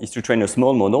goal is to train a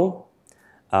small model,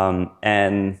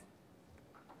 and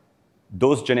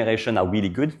those generations are really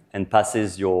good and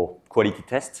passes your quality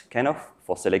test, kind of,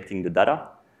 for selecting the data,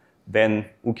 then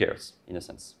who cares, in a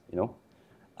sense, you know?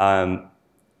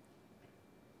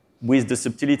 With the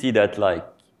subtlety that, like,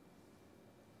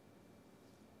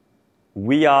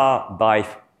 we are by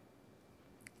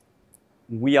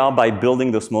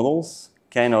building those models,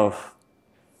 kind of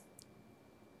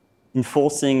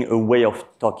enforcing a way of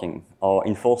talking, or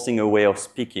enforcing a way of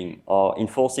speaking, or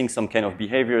enforcing some kind of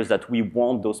behaviors that we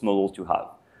want those models to have.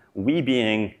 We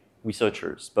being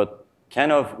researchers, but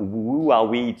kind of who are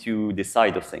we to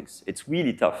decide those things? It's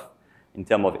really tough in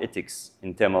terms of ethics,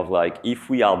 in terms of like, if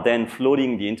we are then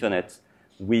flooding the internet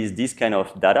with this kind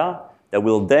of data that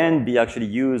will then be actually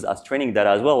used as training data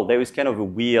as well, there is kind of a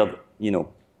weird, you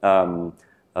know,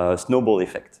 snowball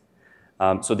effect.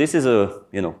 So this is a,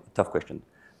 you know, tough question.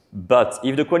 But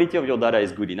if the quality of your data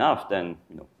is good enough, then,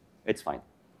 you know, it's fine.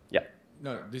 Yeah.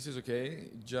 No, this is okay.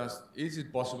 Just, is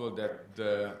it possible that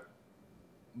the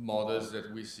models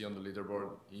that we see on the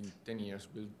leaderboard in 10 years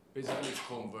will basically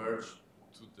converge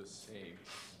to the same?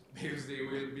 Because they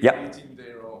will be eating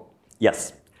their own.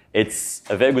 Yes, it's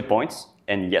a very good point.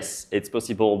 And yes, it's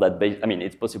possible that,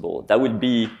 it's possible. That would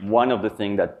be one of the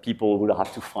things that people will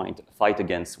have to fight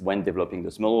against when developing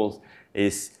those models,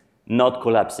 is not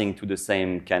collapsing to the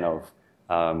same kind of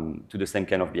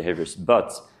behaviors.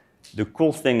 But the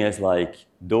cool thing is, like,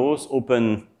 those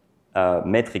open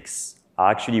metrics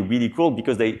are actually really cool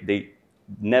because they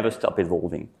never stop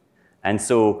evolving. And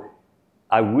so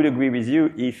I would agree with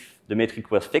you if the metric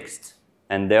was fixed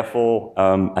And therefore,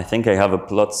 I think I have a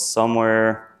plot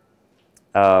somewhere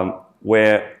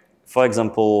where, for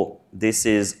example, this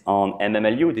is on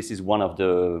MMLU. This is one of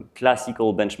the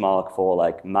classical benchmark for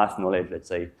like math knowledge, let's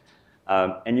say.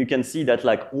 And you can see that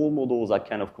like all models are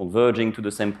kind of converging to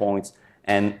the same points,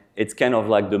 and it's kind of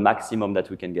like the maximum that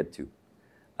we can get to.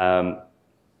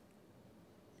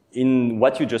 In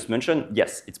what you just mentioned,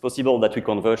 yes, it's possible that we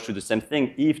converge to the same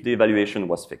thing if the evaluation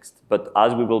was fixed. But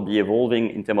as we will be evolving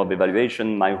in terms of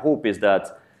evaluation, my hope is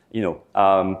that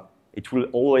it will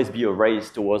always be a race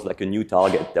towards like a new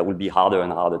target that will be harder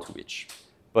and harder to reach.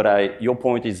 But your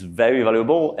point is very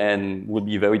valuable and will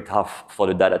be very tough for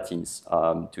the data teams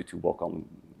to work on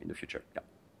in the future. Yeah.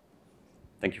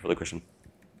 Thank you for the question.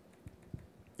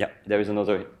 Yeah, there is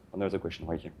another question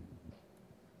right here.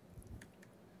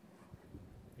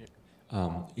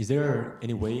 Is there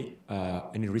any way,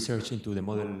 any research into the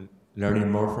model learning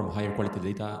more from higher quality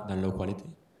data than low quality?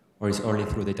 Or is only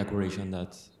through data curation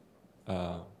that,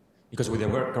 because with the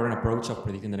current approach of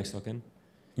predicting the next token,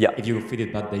 yeah, if you feed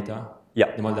it bad data,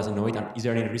 yeah, the model doesn't know it. And is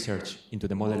there any research into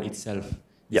the model itself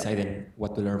deciding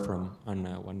what to learn from and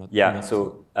what not? Yeah,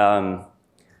 so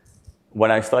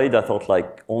when I started, I thought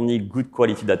like only good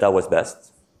quality data was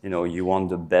best. You want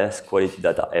the best quality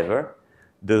data ever.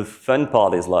 The fun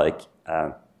part is like,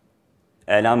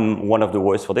 and I'm one of the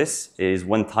worst for this, is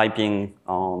when typing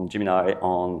on Gemini,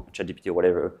 on ChatGPT or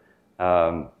whatever,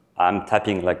 I'm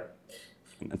typing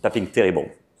terrible.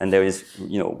 And there is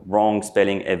wrong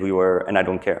spelling everywhere, and I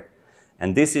don't care.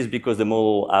 And this is because the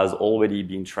model has already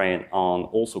been trained on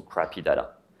also crappy data.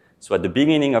 So at the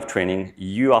beginning of training,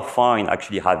 you are fine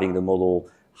actually having the model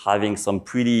having some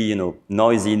pretty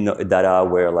noisy data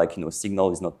where like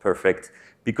signal is not perfect,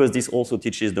 because this also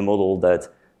teaches the model that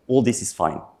all this is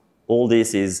fine. All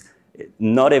this is,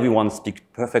 not everyone speaks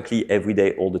perfectly every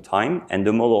day all the time, and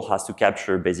the model has to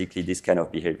capture basically this kind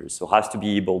of behavior. So has to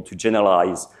be able to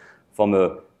generalize from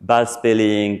a bad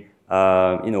spelling,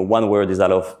 one word is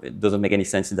out of, it doesn't make any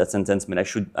sense in that sentence, but I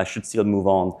should still move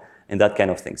on, and that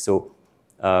kind of thing. So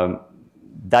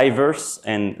diverse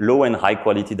and low and high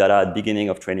quality data at the beginning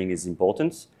of training is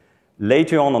important.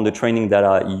 Later on the training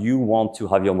data, you want to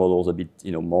have your models a bit,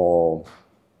 more,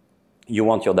 you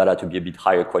want your data to be a bit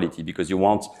higher quality, because you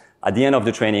want, at the end of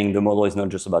the training, the model is not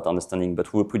just about understanding,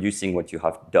 but reproducing what you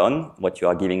have done, what you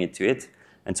are giving it to it.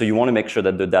 And so you want to make sure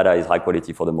that the data is high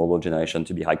quality for the model generation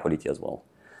to be high quality as well.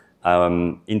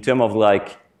 In terms of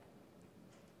like,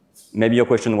 maybe your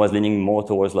question was leaning more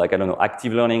towards like, I don't know,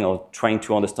 active learning or trying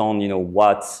to understand,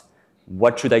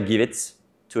 what should I give it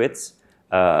to it?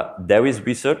 There is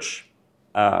research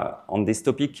on this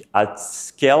topic at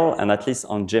scale, and at least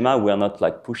on Gemma, we are not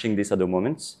like pushing this at the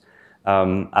moment.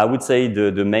 I would say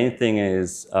the main thing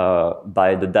is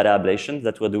by the data ablation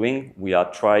that we're doing, we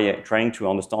are trying to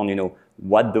understand,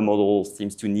 what the model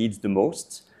seems to need the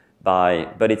most.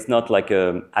 But it's not like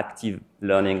active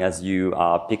learning as you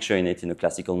are picturing it in a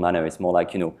classical manner. It's more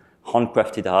like,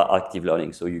 handcrafted active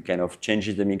learning. So you kind of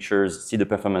change the mixtures, see the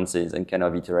performances, and kind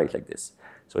of iterate like this.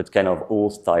 So it's kind of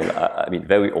old style,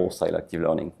 very old style active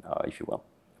learning, if you will.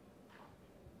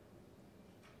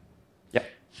 Yeah.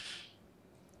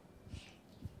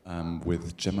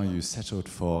 With Gemma, you settled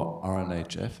for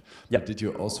RLHF. Yeah. But did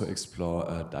you also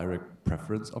explore direct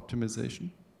preference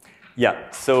optimization? Yeah.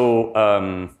 So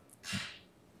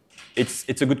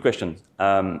it's a good question.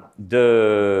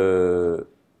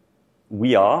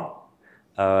 We are,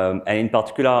 and in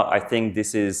particular, I think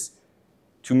this is,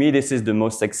 to me, this is the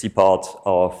most sexy part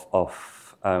of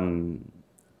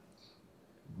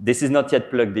this is not yet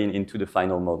plugged into the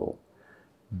final model.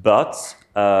 But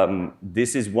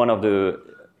this is one of the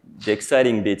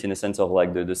exciting bit, in the sense of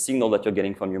like the signal that you're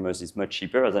getting from humors is much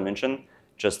cheaper, as I mentioned,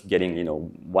 just getting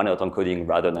one-hot encoding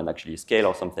rather than actually scale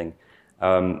or something.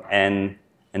 And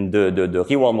the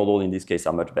reward model in this case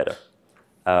are much better.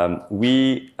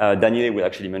 Daniele will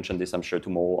actually mention this, I'm sure,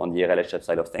 tomorrow on the RLHF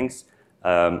side of things.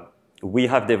 We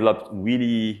have developed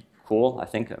really cool, I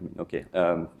think,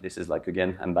 this is like,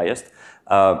 again, I'm biased,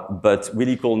 but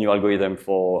really cool new algorithm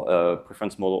for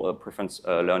preference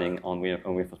learning on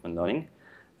reinforcement learning.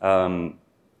 And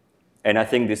I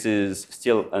think this is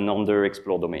still an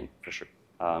underexplored domain, for sure.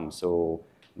 So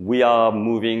we are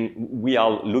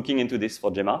looking into this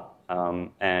for Gemma,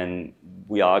 and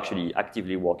we are actually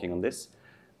actively working on this.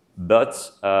 But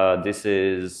this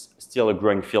is still a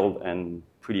growing field and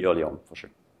pretty early on, for sure.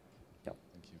 Yeah.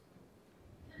 Thank you.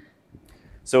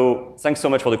 So thanks so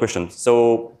much for the question.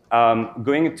 So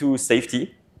going to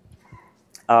safety,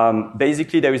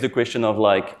 basically there is the question of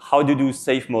like, how do you do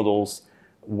safe models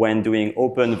when doing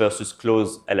open versus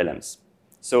closed LLMs?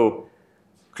 So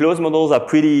closed models are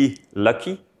pretty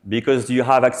lucky because you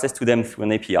have access to them through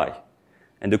an API.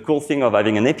 And the cool thing of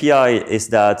having an API is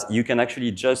that you can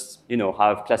actually just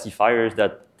have classifiers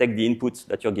that take the input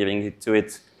that you're giving to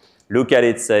it, look at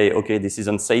it, say, OK, this is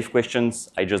unsafe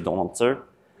questions. I just don't answer.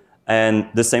 And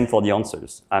the same for the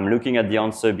answers. I'm looking at the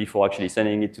answer before actually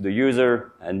sending it to the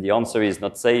user, and the answer is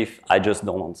not safe. I just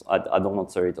don't answer. I don't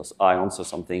answer it. Or I answer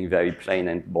something very plain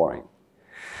and boring.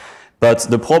 But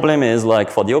the problem is,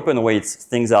 like for the open weights,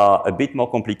 things are a bit more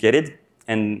complicated.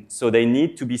 And so they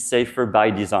need to be safer by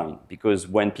design, because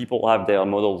when people have their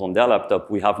models on their laptop,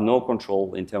 we have no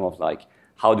control in terms of like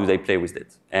how do they play with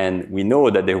it. And we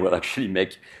know that they will actually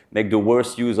make the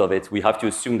worst use of it. We have to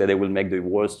assume that they will make the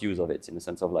worst use of it in the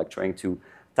sense of like trying to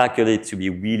tackle it to be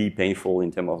really painful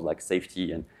in terms of like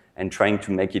safety and trying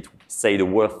to make it say the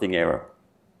worst thing ever.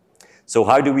 So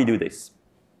how do we do this?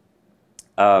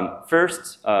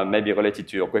 First, maybe related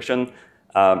to your question,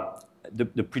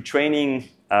 the pre-training,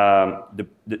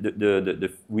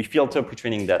 we filter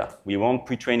pre-training data. We want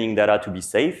pre-training data to be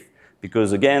safe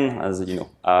because, again, as you know,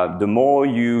 the more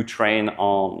you train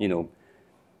on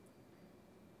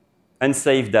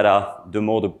unsafe data, the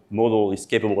more the model is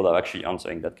capable of actually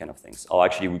answering that kind of things, or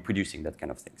actually reproducing that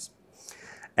kind of things.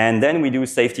 And then we do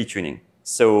safety tuning.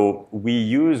 So we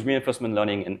use reinforcement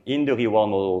learning, and in the reward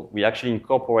model, we actually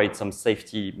incorporate some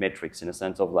safety metrics in a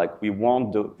sense of like we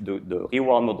want the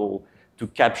reward model to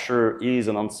capture is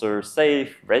an answer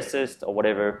safe, racist, or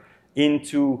whatever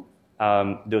into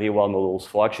the reward models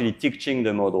for actually teaching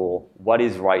the model what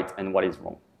is right and what is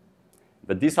wrong.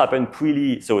 But this happened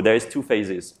so there is two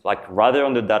phases, like rather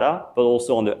on the data, but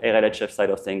also on the RLHF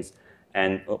side of things,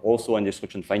 and also in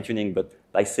instruction fine-tuning, but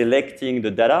by selecting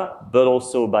the data, but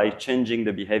also by changing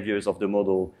the behaviors of the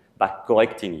model by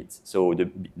correcting it. So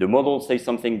the model says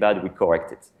something bad, we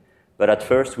correct it. But at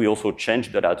first, we also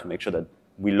change the data to make sure that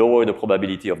we lower the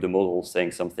probability of the model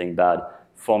saying something bad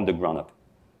from the ground up.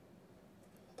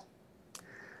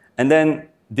 And then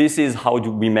this is how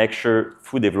do we make sure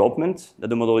through development that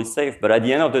the model is safe. But at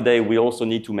the end of the day, we also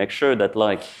need to make sure that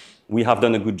like we have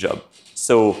done a good job.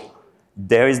 So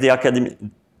there are the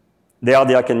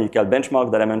academical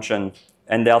benchmark that I mentioned,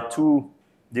 and there are two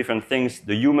different things.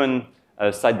 The human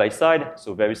side by side,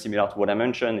 so very similar to what I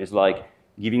mentioned, is like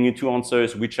giving you two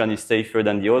answers, which one is safer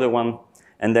than the other one.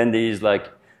 And then there is like,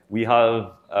 we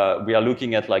are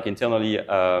looking at like internally,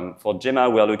 for GEMA,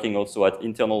 we are looking also at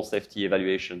internal safety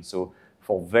evaluation. So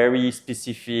for very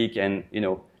specific and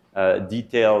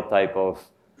detailed type of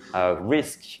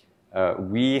risk,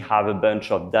 we have a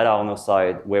bunch of data on our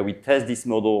side where we test this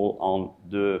model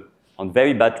on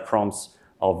very bad prompts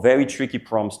or very tricky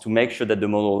prompts to make sure that the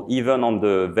model, even on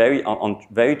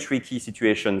very tricky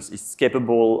situations, is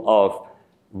capable of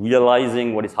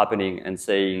realizing what is happening and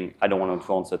saying, I don't want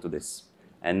to answer to this.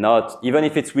 And not, even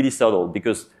if it's really subtle,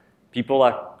 because people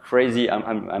are crazy.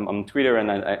 I'm on Twitter,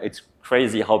 and it's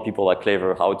crazy how people are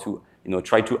clever, how to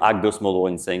try to hack those models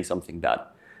in saying something bad.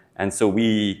 And so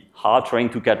we are trying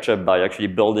to catch up by actually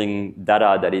building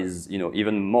data that is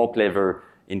even more clever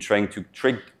in trying to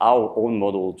trick our own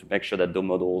model to make sure that the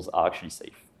models are actually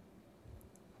safe.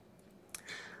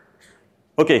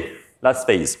 OK, last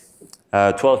phase.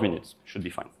 12 minutes should be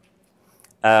fine.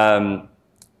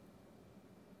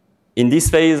 In this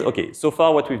phase, OK, so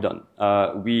far what we've done,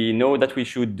 we know that we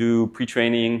should do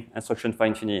pre-training, instruction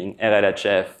fine-tuning,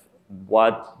 RLHF,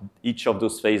 what each of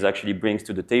those phases actually brings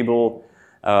to the table.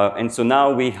 And so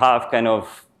now we have kind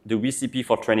of the recipe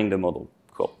for training the model.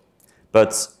 Cool.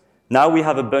 But now we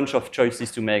have a bunch of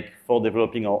choices to make for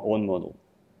developing our own model.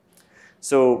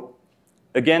 So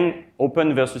again,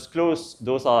 open versus closed,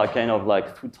 those are kind of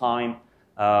like through time,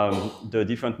 the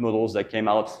different models that came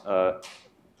out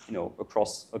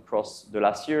across the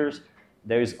last years.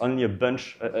 There is only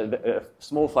a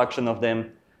small fraction of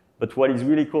them. But what is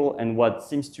really cool and what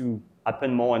seems to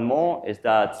happen more and more is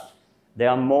that there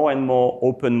are more and more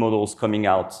open models coming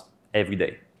out every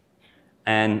day.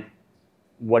 And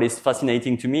what is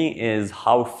fascinating to me is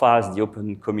how fast the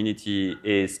open community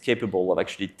is capable of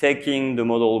actually taking the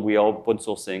model we are open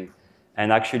sourcing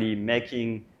and actually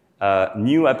making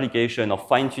new application or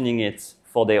fine-tuning it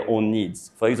for their own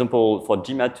needs. For example, for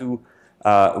GMA2,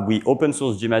 we open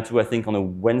source GMA2, I think, on a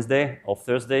Wednesday or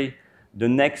Thursday. The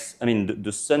next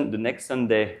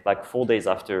Sunday, like 4 days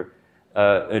after,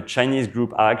 a Chinese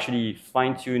group actually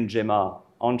fine-tuned GEMA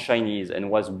on Chinese and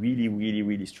was really, really,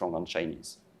 really strong on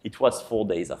Chinese. It was 4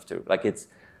 days after. Like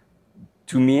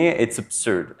to me, it's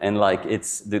absurd. And like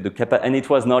and it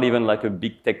was not even like a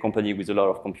big tech company with a lot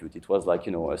of compute. It was like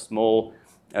a small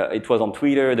it was on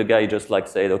Twitter. The guy just like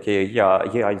said, okay, yeah,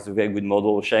 it's a very good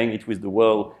model, sharing it with the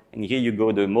world. And here you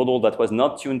go, the model that was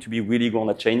not tuned to be really good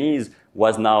at Chinese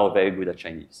was now very good at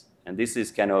Chinese. And this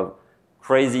is kind of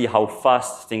crazy how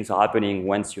fast things are happening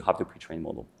once you have the pre-trained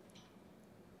model.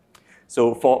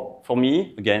 So for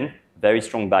me, again, very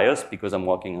strong bias because I'm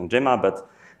working on Gemma, but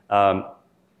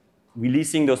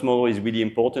releasing those models is really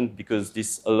important because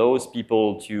this allows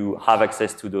people to have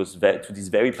access to these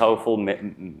very powerful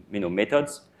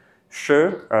methods.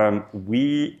 Sure,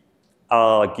 we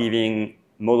are giving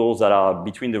models that are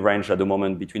between the range at the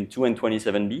moment between 2 and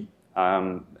 27B,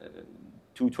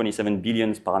 227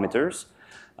 billion parameters,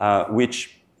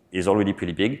 which is already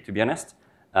pretty big, to be honest.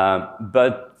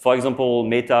 But for example,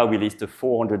 Meta released a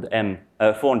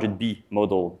 400B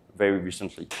model very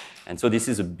recently. And so this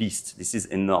is a beast. This is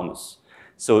enormous.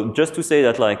 So just to say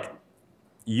that like,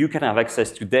 you can have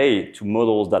access today to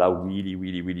models that are really,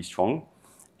 really, really strong.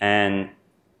 And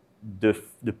the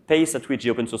pace at which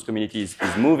the open source community is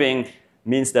moving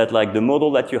means that like the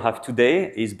model that you have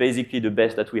today is basically the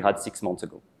best that we had 6 months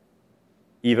ago,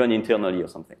 even internally or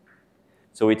something.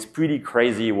 So it's pretty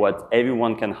crazy what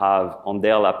everyone can have on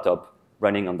their laptop,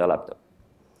 running on their laptop.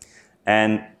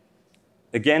 And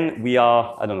again, we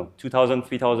are, I don't know, 2,000,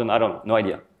 3,000, I don't know, no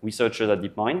idea, researchers at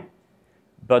DeepMind.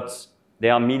 But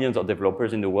there are millions of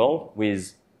developers in the world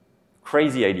with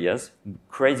crazy ideas,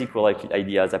 crazy cool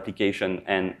ideas, application,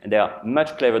 and they are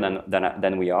much cleverer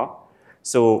than we are.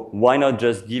 So why not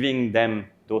just giving them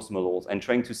those models and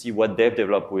trying to see what they've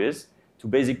developed with to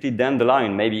basically down the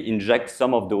line maybe inject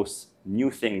some of those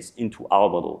new things into our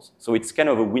models. So it's kind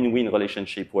of a win-win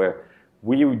relationship where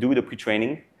we do the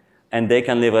pre-training and they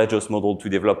can leverage those models to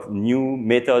develop new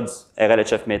methods,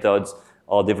 RLHF methods,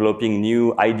 or developing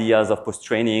new ideas of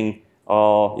post-training,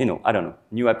 or, you know, I don't know,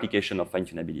 new application of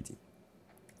fine-tunability.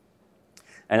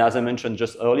 And as I mentioned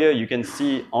just earlier, you can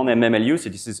see on MMLU, so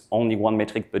this is only one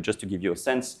metric, but just to give you a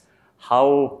sense,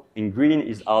 how in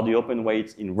green are the open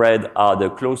weights, in red are the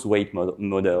closed weight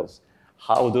models,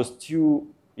 how those two,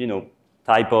 you know,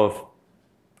 type of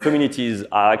communities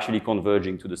are actually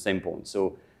converging to the same point.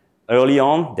 So early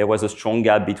on, there was a strong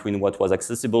gap between what was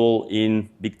accessible in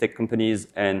big tech companies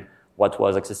and what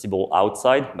was accessible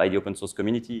outside by the open source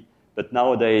community. But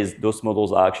nowadays, those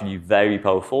models are actually very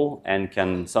powerful and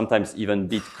can sometimes even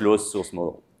beat closed source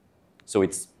model. So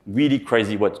it's really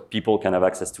crazy what people can have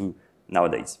access to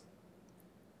nowadays.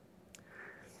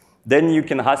 Then you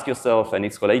can ask yourself, and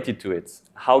it's related to it,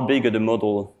 how big of the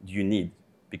model do you need?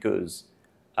 Because,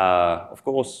 of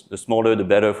course, the smaller, the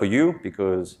better for you,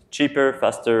 because cheaper,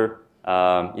 faster,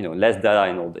 you know, less data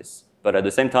and all this. But at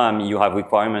the same time, you have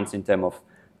requirements in terms of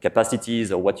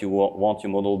capacities or what you want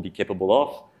your model to be capable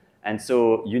of. And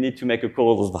so you need to make a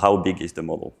call of how big is the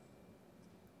model.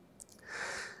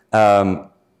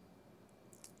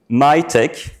 My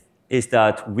take is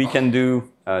that we can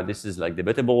do, this is like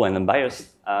debatable and unbiased,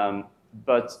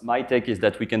 but my take is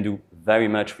that we can do very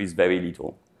much with very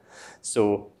little.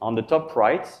 So on the top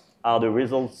right are the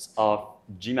results of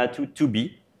GMA2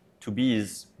 2B. 2B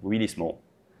is really small.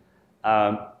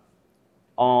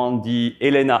 On the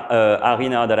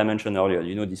arena that I mentioned earlier,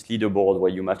 you know, this leaderboard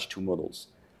where you match two models.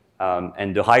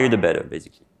 And the higher, the better,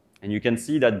 basically. And you can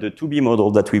see that the 2B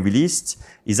model that we released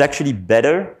is actually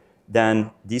better than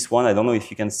this one. I don't know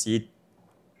if you can see it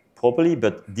properly,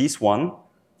 but this one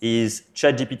is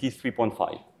ChatGPT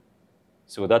 3.5.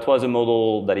 So that was a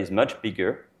model that is much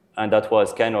bigger, and that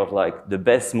was kind of like the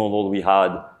best model we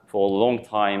had for a long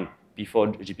time before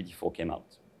GPT-4 came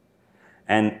out.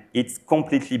 And it's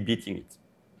completely beating it,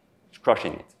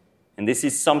 crushing it. And this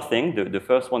is something, the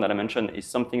first one that I mentioned, is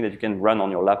something that you can run on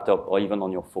your laptop or even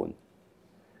on your phone,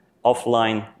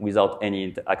 offline without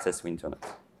any access to internet.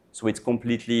 So it's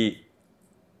completely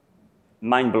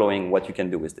mind-blowing what you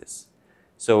can do with this.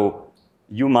 So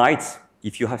you might,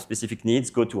 if you have specific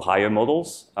needs, go to higher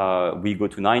models. We go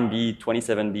to 9B,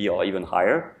 27B, or even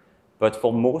higher. But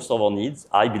for most of our needs,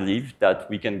 I believe that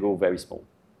we can go very small.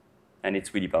 And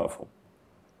it's really powerful.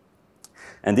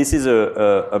 And this is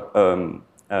a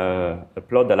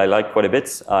plot that I like quite a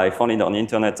bit. I found it on the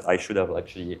internet. I should have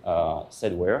actually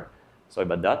said where. Sorry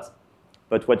about that.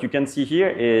 But what you can see here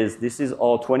is this is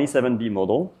our 27B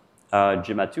model,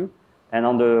 GMA2. And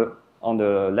on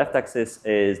the left axis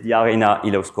is the Arena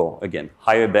ELO score. Again,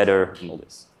 higher, better, and all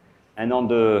this. And on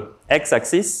the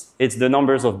x-axis, it's the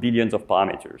numbers of billions of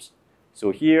parameters.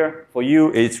 So here, for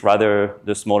you, it's rather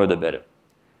the smaller, the better.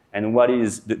 And what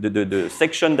is the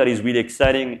section that is really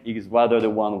exciting is rather the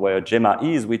one where Gemma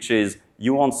is, which is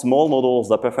you want small models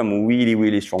that perform really,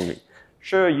 really strongly.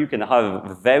 Sure, you can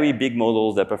have very big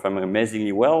models that perform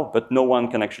amazingly well, but no one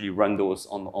can actually run those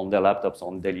on their laptops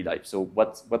on daily life. So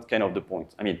what's kind of the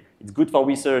point? I mean, it's good for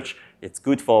research, it's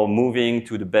good for moving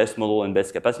to the best model and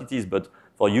best capacities, but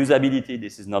for usability,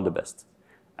 this is not the best.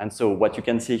 And so what you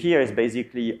can see here is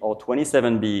basically our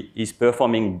 27B is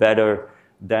performing better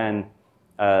than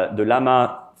the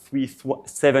Llama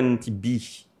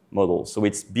 370B model. So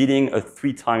it's beating a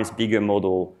 3 times bigger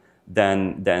model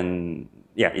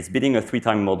it's beating a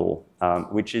 3-time model,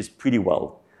 which is pretty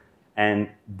well. And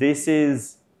this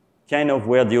is kind of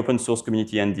where the open source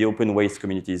community and the open weights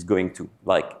community is going to.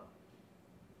 Like,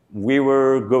 we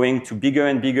were going to bigger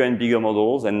and bigger and bigger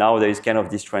models, and now there is kind of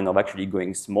this trend of actually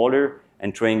going smaller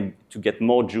and trying to get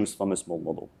more juice from a small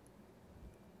model.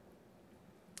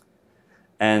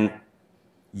 And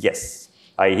yes,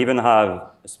 I even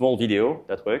have a small video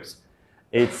that works.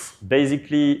 It's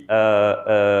basically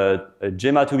a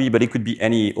Gemma2B, but it could be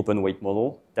any open weight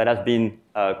model that has been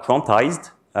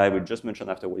quantized. I will just mention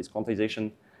after what is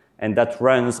quantization, and that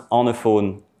runs on a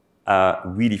phone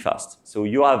really fast. So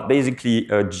you have basically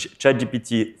a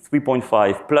ChatGPT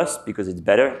 3.5 plus, because it's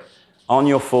better, on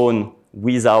your phone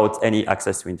without any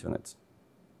access to internet.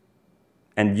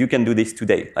 And you can do this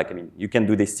today. Like, I mean, you can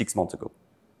do this 6 months ago.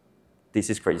 This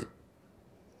is crazy.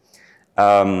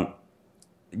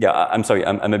 Yeah, I'm sorry,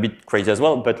 I'm a bit crazy as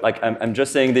well, but like I'm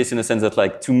just saying this in a sense that,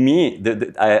 like, to me,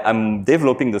 I'm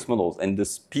developing those models, and the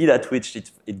speed at which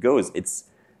it goes, it's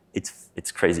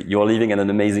crazy. You are living at an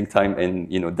amazing time, and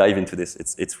dive into this.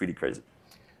 It's really crazy.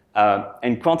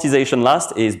 And quantization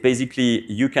last is basically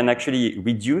you can actually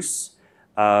reduce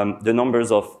the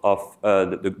numbers of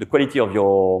the quality of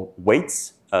your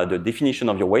weights, the definition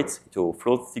of your weights to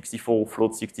float 64,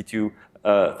 float 32,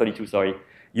 32. Sorry,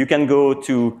 you can go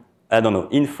to, I don't know,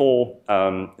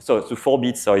 to 4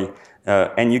 bits, sorry,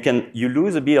 and you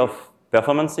lose a bit of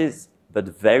performances, but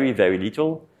very, very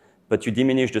little, but you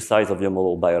diminish the size of your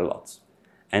model by a lot.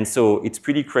 And so it's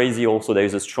pretty crazy also. There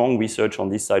is a strong research on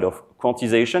this side of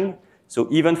quantization. So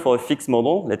even for a fixed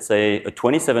model, let's say a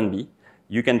 27B,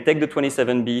 you can take the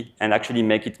 27B and actually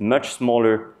make it much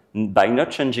smaller by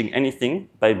not changing anything,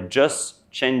 by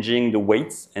just changing the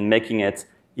weights and making it,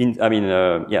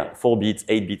 4 bits,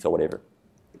 8 bits, or whatever.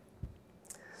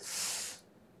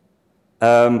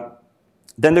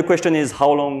 Then the question is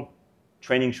how long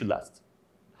training should last.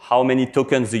 How many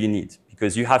tokens do you need?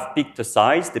 Because you have picked a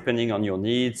size depending on your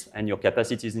needs and your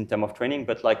capacities in terms of training,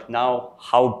 but like now,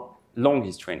 how long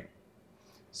is training?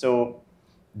 So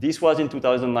this was in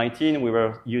 2019. We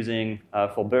were using,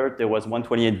 for BERT, there was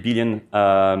 128 billion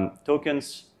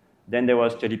tokens. Then there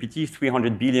was ChatGPT,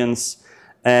 300 billions.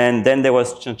 And then there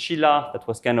was Chinchilla, that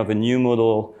was kind of a new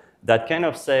model that kind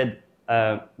of said,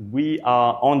 we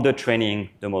are under-training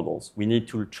the models. We need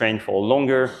to train for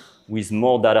longer with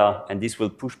more data, and this will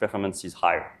push performances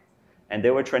higher. And they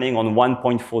were training on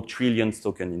 1.4 trillion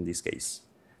tokens in this case,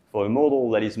 for a model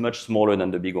that is much smaller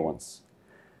than the bigger ones.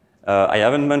 I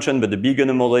haven't mentioned, but the bigger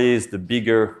the model is, the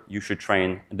bigger you should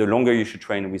train, the longer you should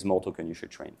train with more tokens you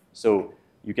should train. So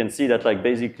you can see that, like,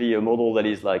 basically a model that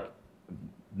is like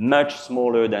much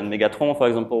smaller than Megatron, for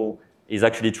example, is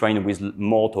actually trained with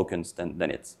more tokens than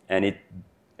it. And it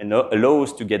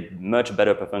allows to get much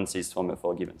better performances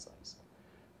for a given size.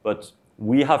 But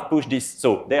we have pushed this.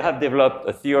 So they have developed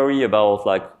a theory about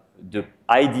like the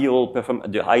ideal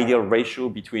ratio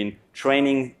between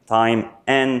training time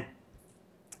and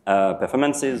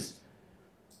performances.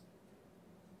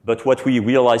 But what we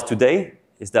realize today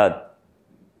is that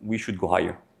we should go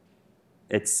higher.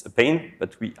 It's a pain,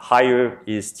 but higher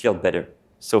is still better.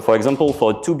 So for example,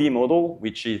 for a 2B model,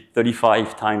 which is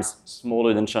 35 times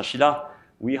smaller than Chinchilla,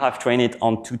 we have trained it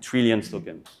on 2 trillion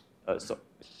tokens.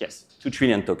 2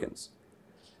 trillion tokens.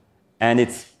 And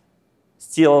it's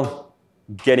still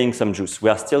getting some juice. We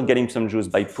are still getting some juice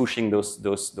by pushing those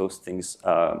things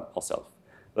ourselves.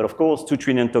 But of course, 2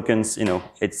 trillion tokens,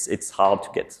 it's hard to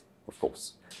get, of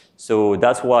course. So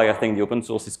that's why I think the open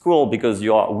source is cool, because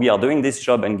we are doing this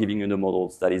job and giving you the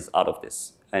models that is out of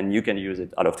this. And you can use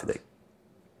it out of today.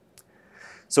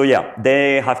 So yeah,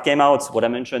 they have came out, what I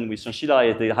mentioned with Chinchilla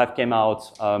is they have came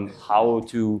out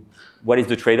what is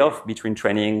the trade-off between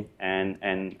training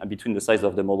and between the size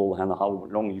of the model and how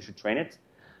long you should train it.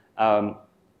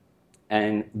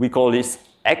 And we call this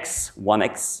X.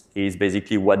 1X is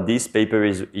basically what this paper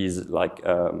is like,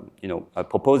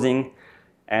 proposing.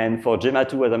 And for Gemma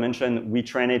 2, as I mentioned, we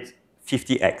train it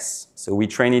 50X. So we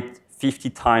train it 50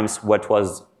 times what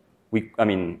was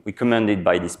recommended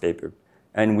by this paper.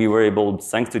 And we were able,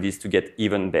 thanks to this, to get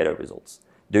even better results.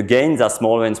 The gains are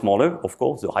smaller and smaller, of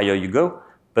course, the higher you go,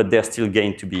 but there's still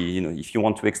gain to be, if you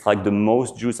want to extract the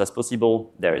most juice as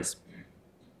possible, there is.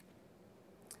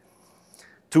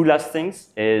 Two last things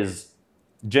is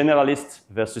generalist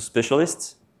versus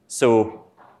specialist. So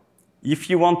if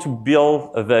you want to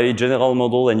build a very general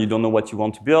model and you don't know what you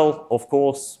want to build, of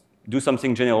course, do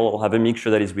something general or have a mixture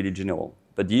that is really general.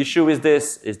 But the issue with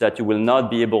this is that you will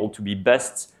not be able to be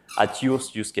best at your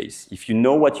use case. If you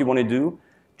know what you want to do,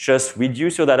 just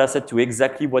reduce your data set to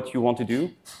exactly what you want to do,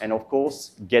 and of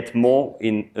course, get more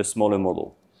in a smaller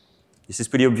model. This is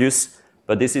pretty obvious,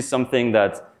 but this is something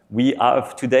that we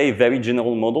have today, very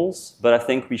general models, but I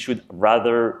think we should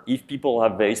rather, if people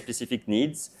have very specific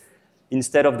needs,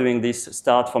 instead of doing this,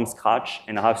 start from scratch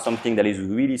and have something that is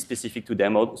really specific to their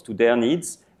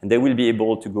needs, and they will be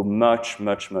able to go much,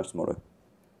 much, much smaller.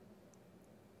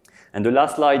 And the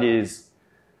last slide is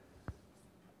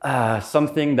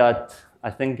something that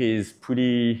I think is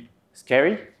pretty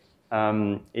scary,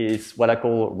 is what I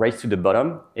call race to the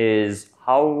bottom, is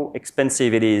how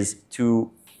expensive it is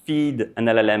to feed an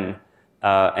LLM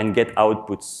and get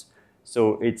outputs.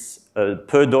 So it's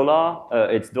per dollar,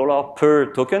 it's dollar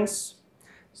per tokens.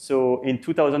 So in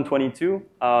 2022,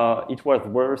 it was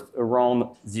worth around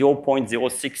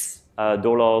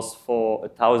 $0.06 for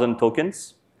 1,000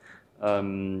 tokens.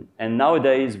 And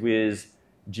nowadays, with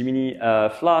Gemini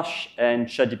Flash and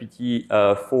ChatGPT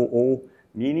 4o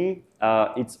Mini,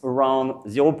 it's around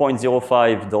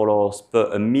 $0.05 per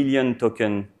 1 million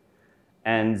token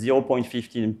and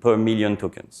 0.15 per million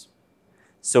tokens.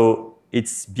 So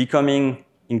it's becoming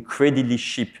incredibly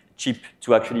cheap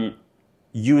to actually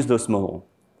use those models.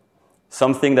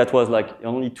 Something that was like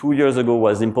only 2 years ago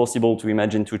was impossible to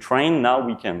imagine to train, now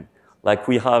we can. Like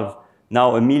we have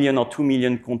now 1 million or 2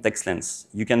 million context lengths.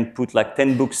 You can put like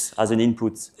 10 books as an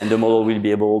input and the model will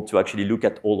be able to actually look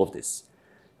at all of this.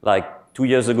 Like 2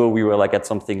 years ago, we were like at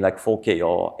something like 4K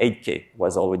or 8K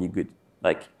was already good.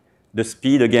 Like the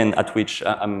speed again at which,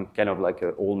 I'm kind of like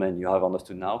an old man, you have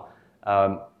understood now.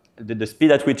 The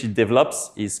speed at which it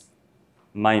develops is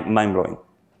mind-blowing.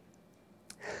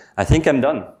 I think I'm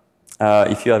done.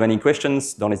 If you have any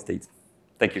questions, don't hesitate.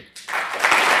 Thank you.